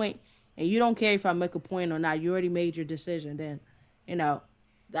a point, and you don't care if I make a point or not. You already made your decision. Then,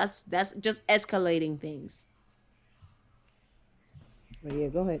 that's just escalating things. But yeah,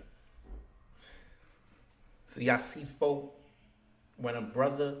 go ahead. So y'all see, folk, when a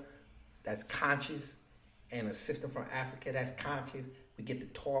brother that's conscious and a sister from Africa that's conscious, we get to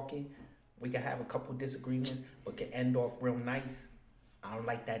talking, we can have a couple disagreements, but can end off real nice. I don't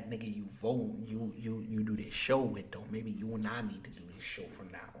like that nigga you vote, you do this show with though. Maybe you and I need to do this show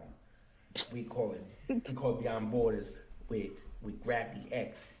from now on. We call it Beyond Borders with Gravity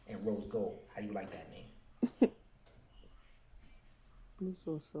X and Rose Gold. How you like that name? I'm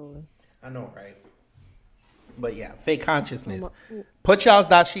so sorry. I know, right? But yeah, fake consciousness. Put y'all's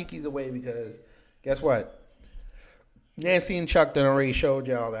dashikis away because guess what? Nancy and Chuck done already showed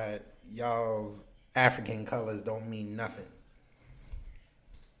y'all that y'all's African colors don't mean nothing.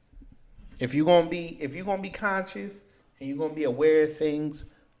 If you're gonna be conscious and you're gonna be aware of things,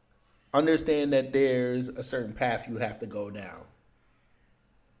 understand that there's a certain path you have to go down.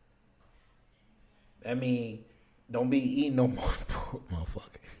 I mean, don't be eating no more pork,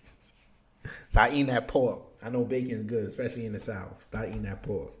 motherfucker. Stop eating that pork. I know bacon's good, especially in the South. Stop eating that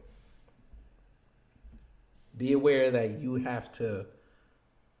pork. Be aware that you have to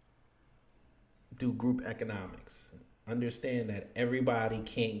do group economics. Understand that everybody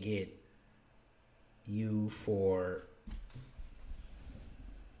can't get you for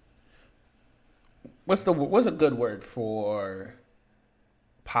what's a good word for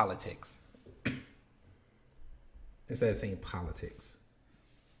politics? Instead of saying politics.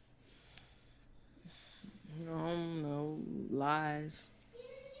 I don't know, lies.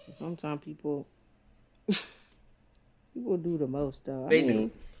 Sometimes people do the most though. They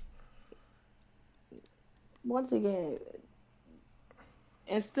do. Once again,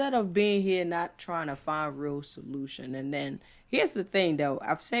 instead of being here not trying to find real solution, and then here's the thing though,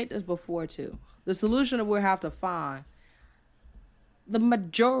 I've said this before too. The solution that we have to find, the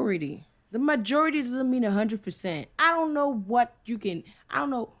majority doesn't mean 100%. I don't know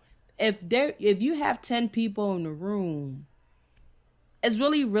if you have 10 people in the room, it's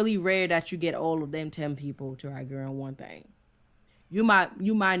really, really rare that you get all of them 10 people to agree on one thing. You might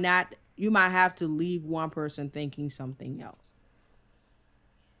have to leave one person thinking something else.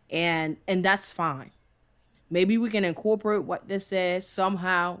 And that's fine. Maybe we can incorporate what this says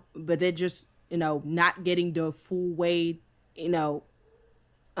somehow, but they're just, not getting the full weight,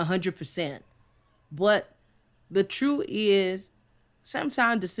 100%. But the truth is,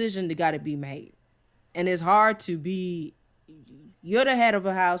 sometimes decisions got to be made. And it's hard to be, you're the head of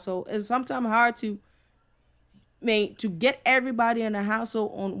a household. It's sometimes hard to get everybody in the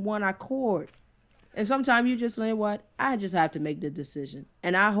household on one accord. And sometimes you just say, what? I just have to make the decision.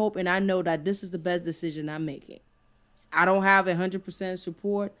 And I hope and I know that this is the best decision I'm making. I don't have 100%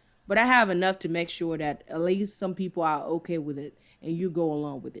 support, but I have enough to make sure that at least some people are okay with it and you go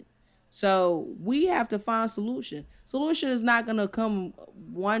along with it. So we have to find solution. Solution is not going to come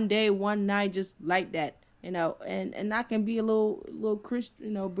one day, one night, just like that, and I can be a little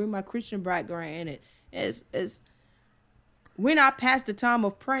Christian, bring my Christian background in it. It's we're not past the time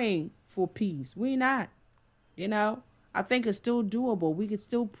of praying for peace. We're not, I think it's still doable. We can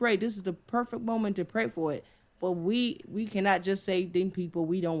still pray. This is the perfect moment to pray for it. But we cannot just say them people,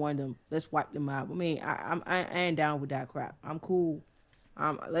 we don't want them. Let's wipe them out. I mean, I ain't down with that crap. I'm cool.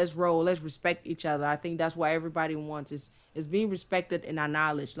 Let's roll. Let's respect each other. I think that's what everybody wants is being respected and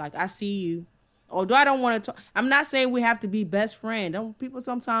acknowledged. Like, I see you. Although I don't want to talk. I'm not saying we have to be best friends. People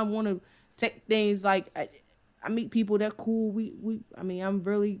sometimes want to take things like, I meet people that cool. I'm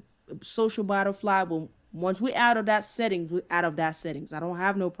really a social butterfly. But once we're out of that settings, we're out of that settings. I don't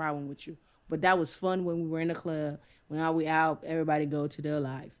have no problem with you. But that was fun when we were in the club. When we out, everybody go to their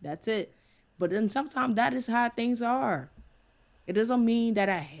life. That's it. But then sometimes that is how things are. It doesn't mean that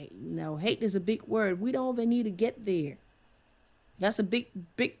I hate. Hate is a big word. We don't even need to get there. That's a big,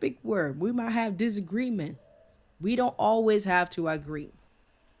 big, big word. We might have disagreement. We don't always have to agree.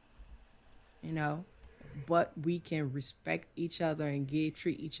 But we can respect each other and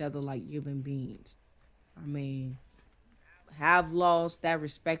treat each other like human beings. I mean, have laws that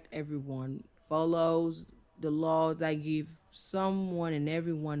respect everyone. Follows the laws that give someone and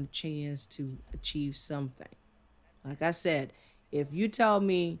everyone a chance to achieve something. Like I said, if you tell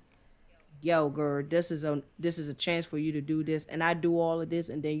me, yo, girl, this is a chance for you to do this, and I do all of this,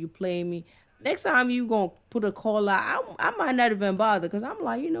 and then you play me, next time you gonna put a call out, I might not even bother, because I'm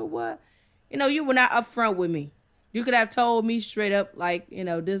like, you know what? You were not upfront with me. You could have told me straight up, like,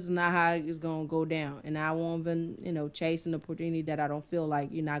 this is not how it's gonna go down, and I won't even, chase an opportunity that I don't feel like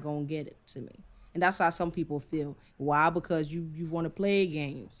you're not gonna get it to me. And that's how some people feel. Why? Because you want to play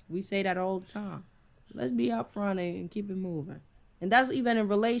games. We say that all the time. Let's be upfront and keep it moving. And that's even in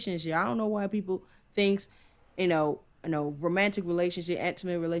relationship. I don't know why people thinks, romantic relationship,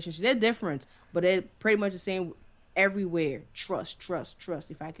 intimate relationship, they're different, but they're pretty much the same everywhere. Trust, trust,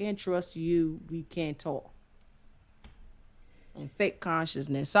 trust. If I can't trust you, we can't talk. And fake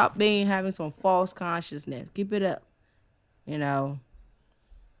consciousness. Stop having some false consciousness. Keep it up.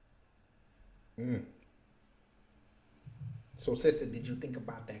 So, sister, did you think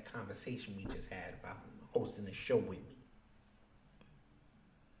about that conversation we just had about hosting a show with me?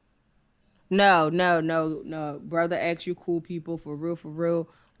 No. Brother X, you cool people for real.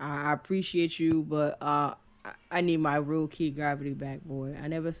 I appreciate you, but I need my real Kid Gravity back, boy. I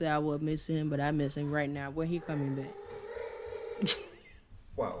never said I would miss him, but I miss him right now. When he coming back?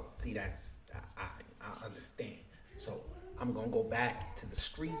 Well, see, that's I understand. So I'm gonna go back to the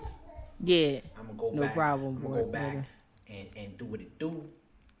streets. Yeah. I'm gonna go no back. problem, I'm gonna go back and do what it do.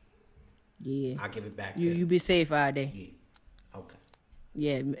 Yeah. I'll give it back you. to You be safe out there. Yeah. Okay.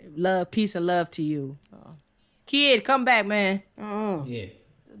 Yeah. Love, peace, and love to you. Kid, come back, man. Yeah.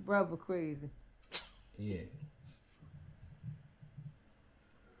 This brother crazy. Yeah.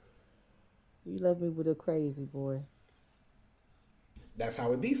 You love me with a crazy boy. That's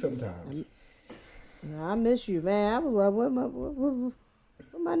how it be sometimes. I miss you, man. I was like, where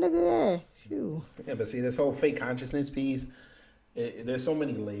my nigga at? Shoot. Yeah, but see, this whole fake consciousness piece, there's so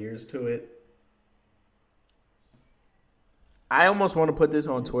many layers to it. I almost want to put this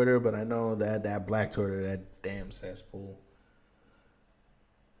on Twitter, but I know that black Twitter, that damn cesspool,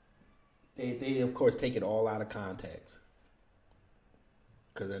 they of course take it all out of context.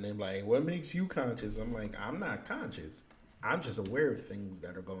 Because then they're like, what makes you conscious? I'm like, I'm not conscious. I'm just aware of things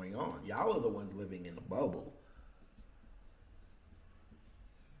that are going on. Y'all are the ones living in a bubble.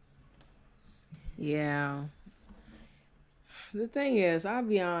 Yeah. The thing is, I'll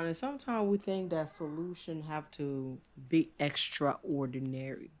be honest, sometimes we think that solution have to be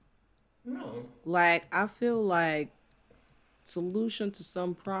extraordinary. No. Like, I feel like solution to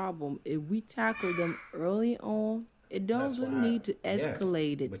some problem, if we tackle them early on, it doesn't need to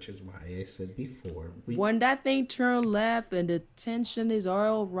escalate it. Which is why I said before. When that thing turn left and the tension is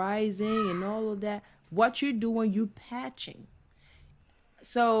all rising and all of that, what you're doing, you patching.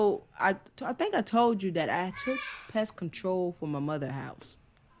 So I think I told you that I took pest control for my mother's house,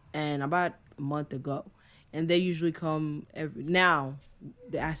 and about a month ago, and they usually come now.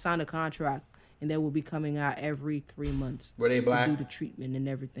 I signed a contract, and they will be coming out every 3 months. Were they black? To do the treatment and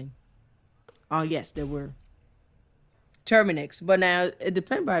everything. Oh yes, they were. Terminix, but now it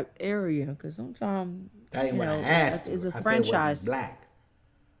depends by area, because sometimes that ain't what I asked. It's a I franchise. Said, was he black?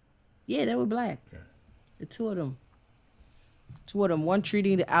 Yeah, they were black. Okay. The two of them, one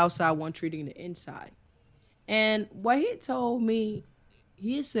treating the outside, one treating the inside. And what he told me,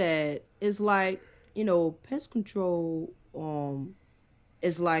 he said, it's like, pest control.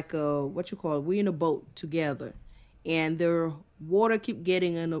 Is like what you call it. We in a boat together, and the water keep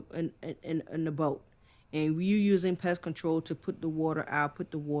getting in the boat. And you using pest control to put the water out,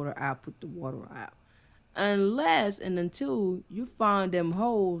 Unless and until you find them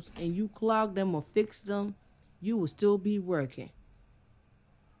holes and you clog them or fix them, you will still be working.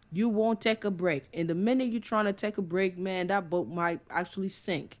 You won't take a break. And the minute you're trying to take a break, man, that boat might actually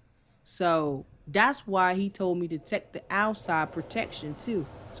sink. So that's why he told me to take the outside protection too.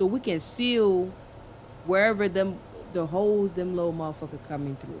 So we can seal wherever the holes them little motherfucker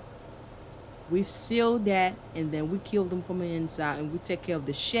coming through. We've sealed that, and then we killed them from the inside, and we take care of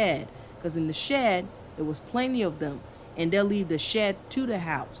the shed. Because in the shed, there was plenty of them, and they'll leave the shed to the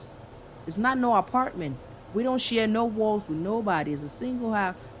house. It's not no apartment. We don't share no walls with nobody. It's a single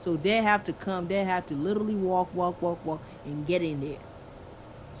house, so they have to come. They have to literally walk, and get in there.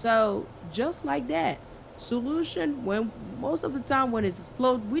 So, just like that. Solution, when most of the time when it's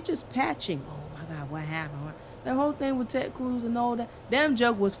exploded, we just patching. Oh, my God, what happened? The whole thing with Ted Cruz and all that, them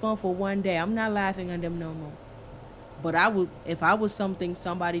joke was fun for one day. I'm not laughing at them no more. But I would, if I was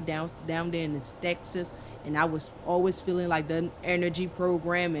somebody down there in Texas, and I was always feeling like the energy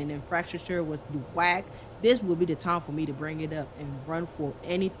program and infrastructure was whack, this would be the time for me to bring it up and run for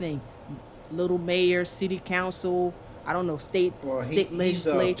anything. Mayor, city council, I don't know, state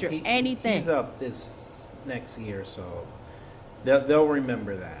legislature, anything. He's up this next year, so they'll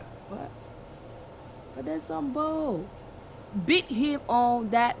remember that. But that's some bull. Beat him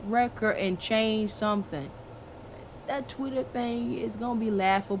on that record and change something. That Twitter thing is gonna be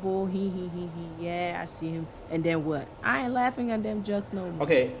laughable. He. Yeah, I see him. And then what? I ain't laughing at them jokes no more.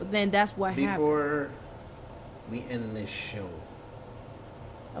 Okay. But then that's what happened. Before we end this show.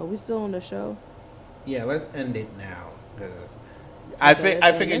 Are we still on the show? Yeah, let's end it now. I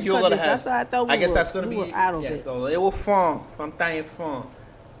figured you were gonna have. I guess that's gonna be out of it. So it was fun. Something fun.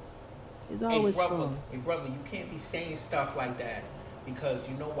 It's always fun. Hey, brother, you can't be saying stuff like that because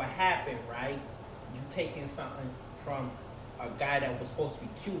you know what happened, right? You taking something from a guy that was supposed to be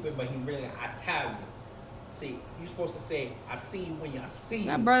Cuban, but he really Italian. See, you're supposed to say, "I see you when I see you."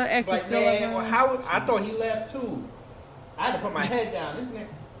 That brother X is still around. I thought he left too. I had to put my head down. This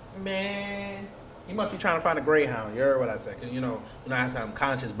man, he must be trying to find a Greyhound. You heard what I said? Cause you know, I have some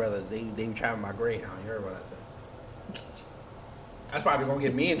conscious brothers. They be trying my Greyhound. You heard what I said? That's probably gonna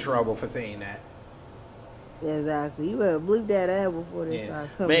get me in trouble for saying that. Exactly. You better bleep that out before they start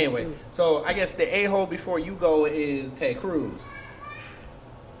coming. But anyway, so I guess the a-hole before you go is Ted Cruz.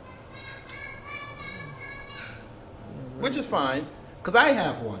 Which is fine, because I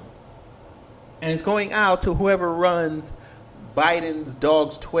have one. And it's going out to whoever runs Biden's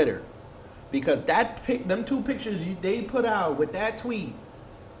dog's Twitter. Because them two pictures they put out with that tweet,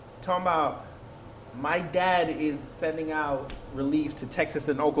 talking about my dad is sending out relief to Texas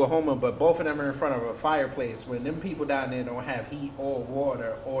and Oklahoma, but both of them are in front of a fireplace when them people down there don't have heat or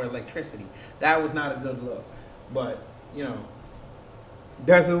water or electricity. That was not a good look. But, you know,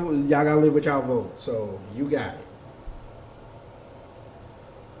 y'all gotta live with y'all vote, so you got it.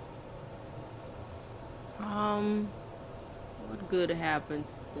 What good happened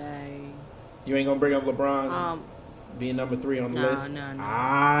today? You ain't gonna bring up LeBron being number 3 on the list? No.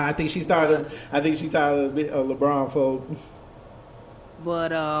 I think she started. I think she tired of LeBron, folks.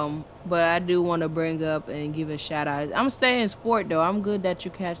 But I do want to bring up and give a shout out. I'm staying in sport though. I'm good that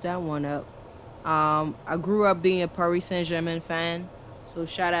you catch that one up. I grew up being a Paris Saint-Germain fan, so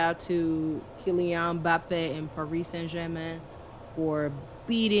shout out to Kylian Mbappe and Paris Saint-Germain for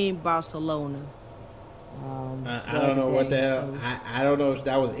beating Barcelona. I don't know what the hell. I don't know if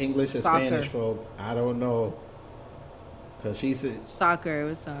that was English or soccer. Spanish, folks. I don't know. Cause she said soccer. It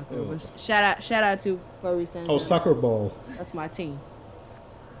was soccer. It was, shout out to Paris Saint-Germain. Oh, soccer ball. That's my team.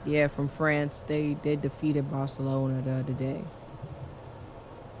 Yeah, from France. They defeated Barcelona the other day.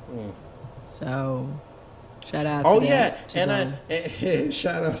 So, shout out to them. And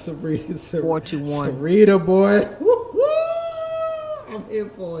shout out Sabrina. 4-1. Sabrina, boy. I'm here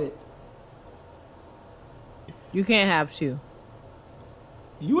for it. You can't have 2.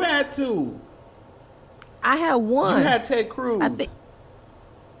 You had 2. I had 1. You had Ted Cruz.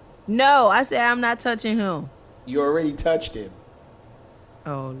 No, I said I'm not touching him. You already touched him.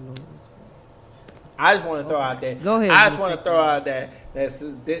 Oh, Lord. I just want to throw out that. Go ahead. I just want to throw out that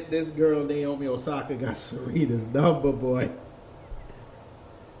this girl Naomi Osaka got Serena's number, boy.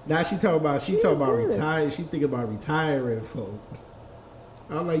 Now she talking about retiring. She thinking about retiring, folks.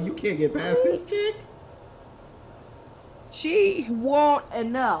 I'm like, you can't get past this chick. She won't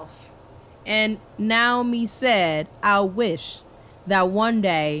enough. And Naomi said, I wish that one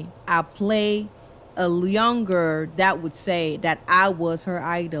day I play a younger that would say that I was her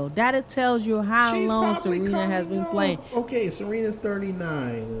idol. That tells you how long Serena has been playing. Okay, Serena's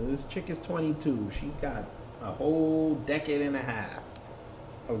 39. This chick is 22. She's got a whole decade and a half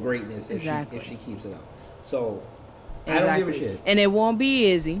of greatness if she keeps it up. So, I don't give a shit. And it won't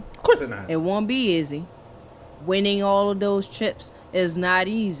be easy. Of course it's not. It won't be easy. Winning all of those chips is not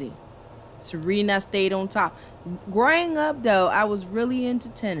easy. Serena stayed on top. Growing up, though, I was really into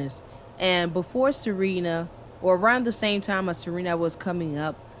tennis. And before Serena, or around the same time as Serena was coming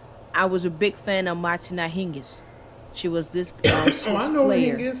up, I was a big fan of Martina Hingis. She was this Swiss I know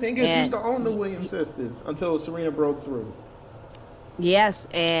player. Hingis used to own the Williams sisters until Serena broke through. Yes,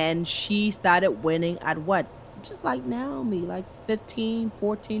 and she started winning at what? Just like Naomi, like 15.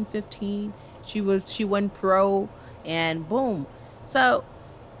 She went pro, and boom. So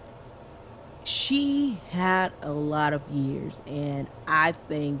she had a lot of years, and I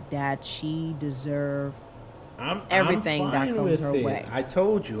think that she deserved everything that comes her way. I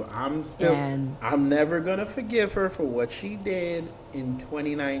told you, I'm never gonna forgive her for what she did in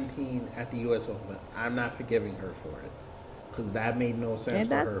 2019 at the U.S. Open. I'm not forgiving her for it because that made no sense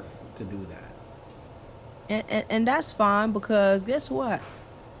for her to do that. And that's fine, because guess what?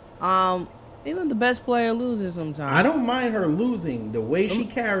 Even the best player loses sometimes. I don't mind her losing. The way she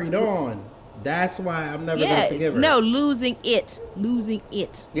carried on, that's why I'm never going to forgive her. No, losing it.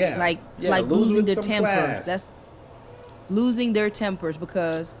 Yeah. Like losing their tempers. Class. That's losing their tempers,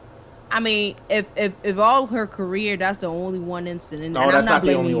 because, I mean, if all her career, that's the only one incident. No, and that's I'm not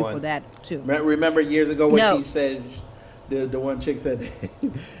blaming you one. for that, too. Remember years ago when she said, the one chick said,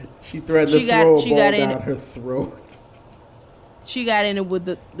 she threatened to throw a ball down her throat. She got in it with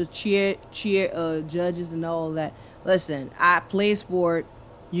the cheer judges and all that. Listen, I play sport.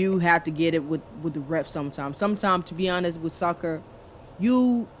 You have to get it with the ref sometimes. Sometimes, to be honest, with soccer,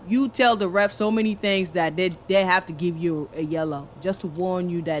 you tell the ref so many things that they have to give you a yellow just to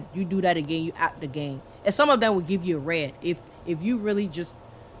warn you that you do that again, you out the game. And some of them will give you a red if you really just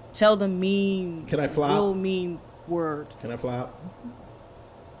tell them mean. Can I flop? Real mean word. Can I flop?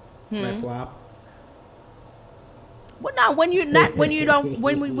 Can I flop? Well, no, when you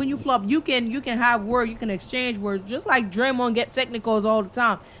flop, you can have word, you can exchange words, just like Draymond get technicals all the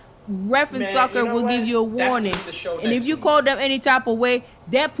time. Ref in soccer will give you a warning, and if you call them any type of way,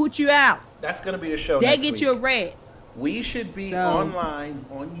 they'll put you out. That's gonna be the show. They get you a red. We should be online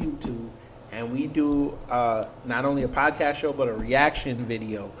on YouTube, and we do not only a podcast show but a reaction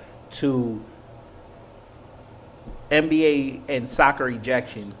video to NBA and soccer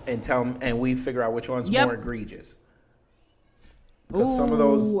ejection, and we figure out which one's more egregious. Ooh, some of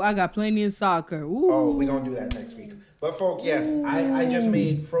those, I got plenty in soccer. Ooh. Oh, we're gonna do that next week. But folks, yes, I just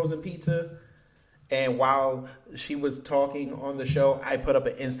made frozen pizza, and while she was talking on the show, I put up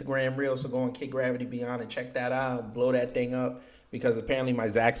an Instagram reel. So go on Kid Gravity Beyond and check that out. Blow that thing up, because apparently my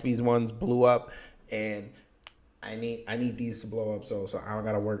Zaxby's ones blew up, and I need these to blow up so I don't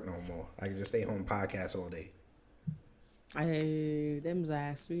gotta work no more. I can just stay home and podcast all day. Hey, them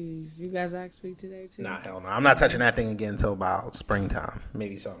Zaxby's. You guys Zaxby today too? Nah, hell no. I'm not touching that thing again until about springtime,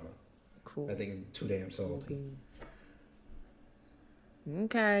 maybe summer. Cool. I think it's too damn salty.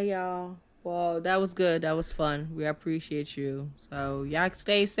 Okay, y'all. Well, that was good. That was fun. We appreciate you. So y'all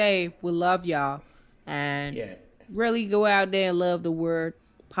stay safe. We love y'all, and really go out there and love the word.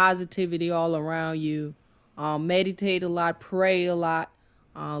 Positivity all around you. Meditate a lot. Pray a lot.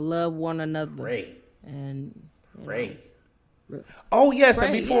 Love one another. Pray. And pray. Oh, yes, pray,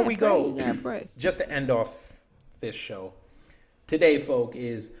 and before we go, pray. Just to end off this show, today, folk,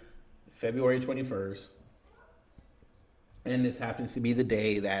 is February 21st, and this happens to be the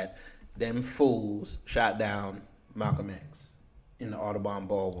day that them fools shot down Malcolm X in the Audubon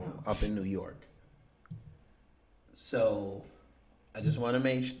Ballroom up in New York. So, I just want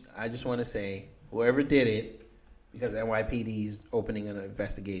to say, whoever did it, because NYPD is opening an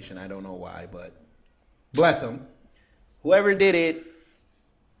investigation, I don't know why, but bless them. Whoever did it,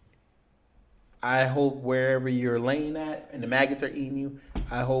 I hope wherever you're laying at and the maggots are eating you,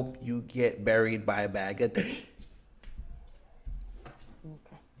 I hope you get buried by a bag of... Okay.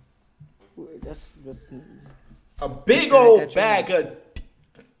 That's a big old bag of...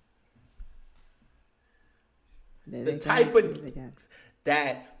 The type of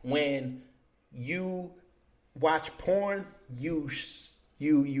that when you watch porn, you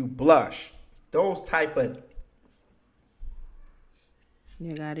blush. Those type of...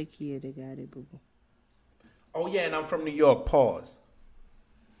 They got it, kid. They got it, boo boo. Oh, yeah, and I'm from New York. Pause.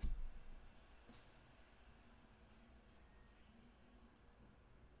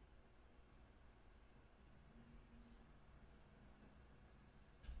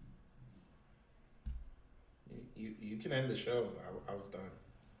 You can end the show. I was done.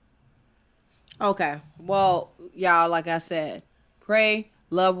 Okay. Well, y'all, like I said, pray,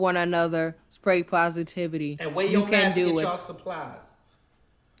 love one another, spread positivity. And wear your mask, get y'all supplies.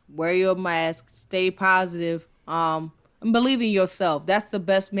 Wear your mask, stay positive, and believe in yourself. That's the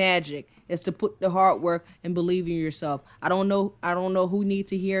best magic, is to put the hard work and believe in yourself. I don't know who needs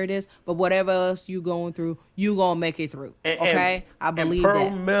to hear this, but whatever else you going through, you gonna make it through. Okay? I believe that.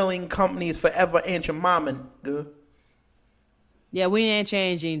 And Pearl Milling Company is forever Aunt your mama, good. Yeah, we ain't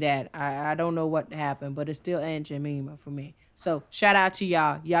changing that. I don't know what happened, but it's still Aunt Jemima for me. So shout out to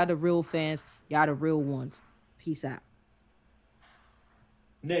y'all. Y'all the real fans. Y'all the real ones. Peace out.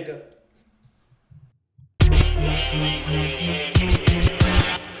 Nigga.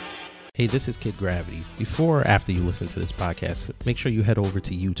 Hey, this is Kid Gravity. Before or after you listen to this podcast, make sure you head over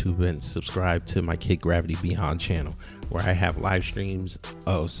to YouTube and subscribe to my Kid Gravity Beyond channel, where I have live streams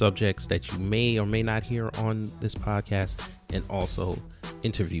of subjects that you may or may not hear on this podcast, and also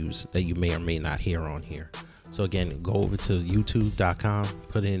interviews that you may or may not hear on here. So again, go over to youtube.com,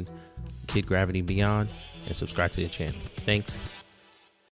 put in Kid Gravity Beyond, and subscribe to the channel. Thanks.